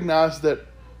recognize that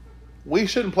we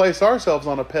shouldn't place ourselves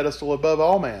on a pedestal above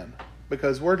all man,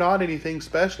 because we're not anything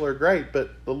special or great,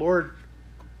 but the Lord,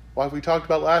 like we talked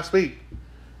about last week,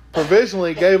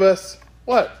 provisionally gave us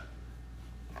what?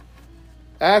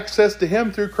 Access to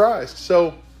him through Christ.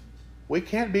 So we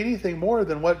can't be anything more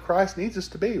than what Christ needs us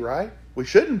to be, right? We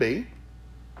shouldn't be.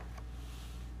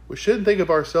 We shouldn't think of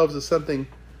ourselves as something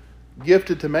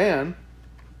gifted to man,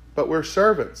 but we're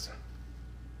servants.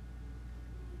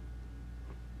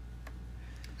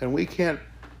 And we can't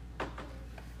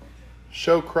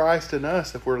show Christ in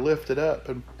us if we're lifted up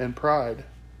in pride.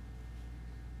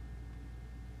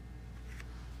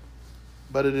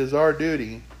 But it is our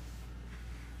duty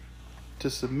to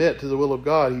submit to the will of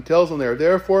God. He tells them there,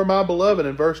 "Therefore, my beloved,"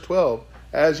 in verse 12,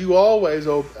 "as you always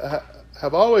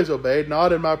have always obeyed,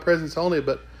 not in my presence only,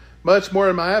 but much more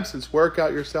in my absence, work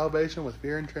out your salvation with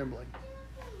fear and trembling."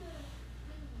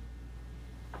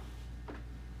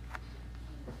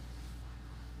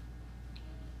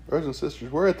 Brothers and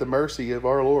sisters, we're at the mercy of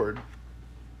our Lord.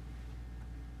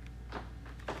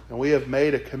 And we have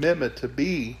made a commitment to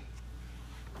be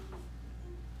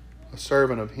a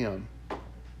servant of him.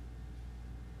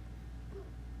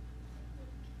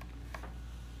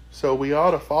 So we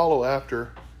ought to follow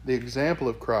after the example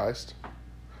of Christ,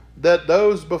 that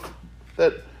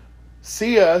that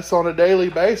see us on a daily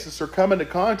basis or come into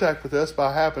contact with us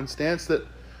by happenstance, that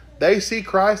they see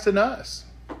Christ in us.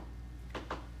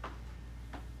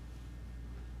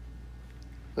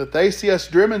 That they see us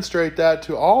demonstrate that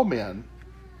to all men,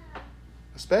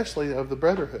 especially of the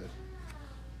brotherhood.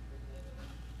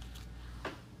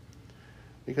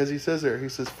 Because he says there, he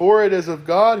says, for it is of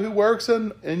God who works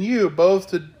in you both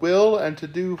to will and to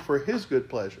do for his good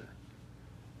pleasure.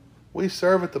 We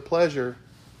serve at the pleasure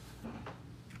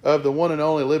of the one and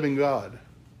only living God.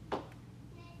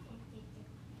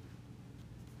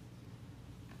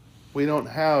 We don't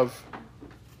have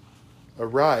a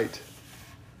right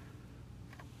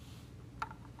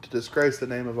to disgrace the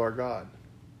name of our God,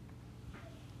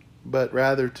 but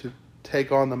rather to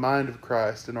take on the mind of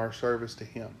Christ in our service to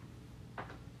him.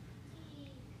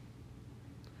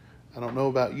 I don't know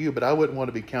about you, but I wouldn't want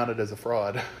to be counted as a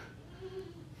fraud.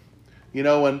 You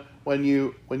know, when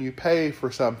you pay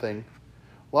for something,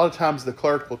 a lot of times the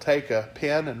clerk will take a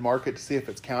pen and mark it to see if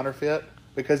it's counterfeit,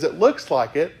 because it looks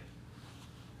like it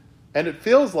and it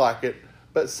feels like it,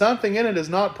 but something in it is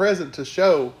not present to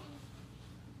show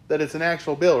that it's an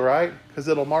actual bill, right? Because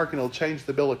it'll mark and it'll change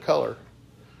the bill of color.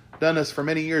 Done this for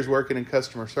many years working in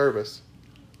customer service.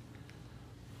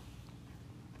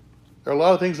 There are a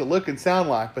lot of things that look and sound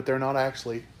like, but they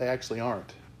actually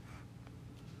aren't.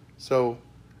 So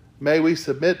may we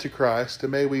submit to Christ,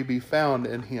 and may we be found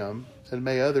in him, and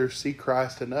may others see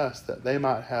Christ in us, that they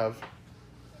might have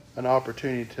an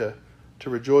opportunity to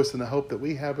rejoice in the hope that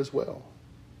we have as well.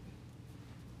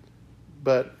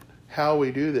 But how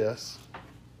we do this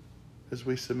is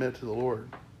we submit to the Lord.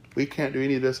 We can't do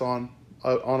any of this on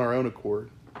our own accord,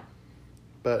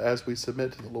 but as we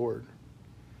submit to the Lord.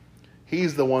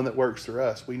 He's the one that works through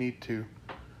us. We need to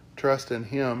trust in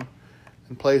him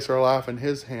and place our life in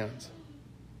his hands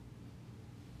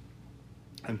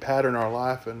and pattern our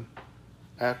life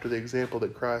after the example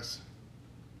that Christ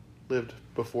lived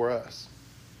before us.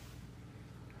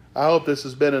 I hope this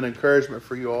has been an encouragement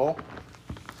for you all.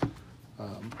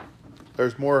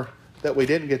 There's more that we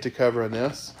didn't get to cover in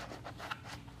this.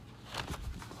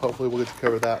 Hopefully we'll get to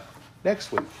cover that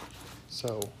next week.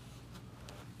 So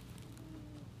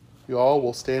you all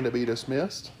will stand to be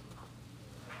dismissed.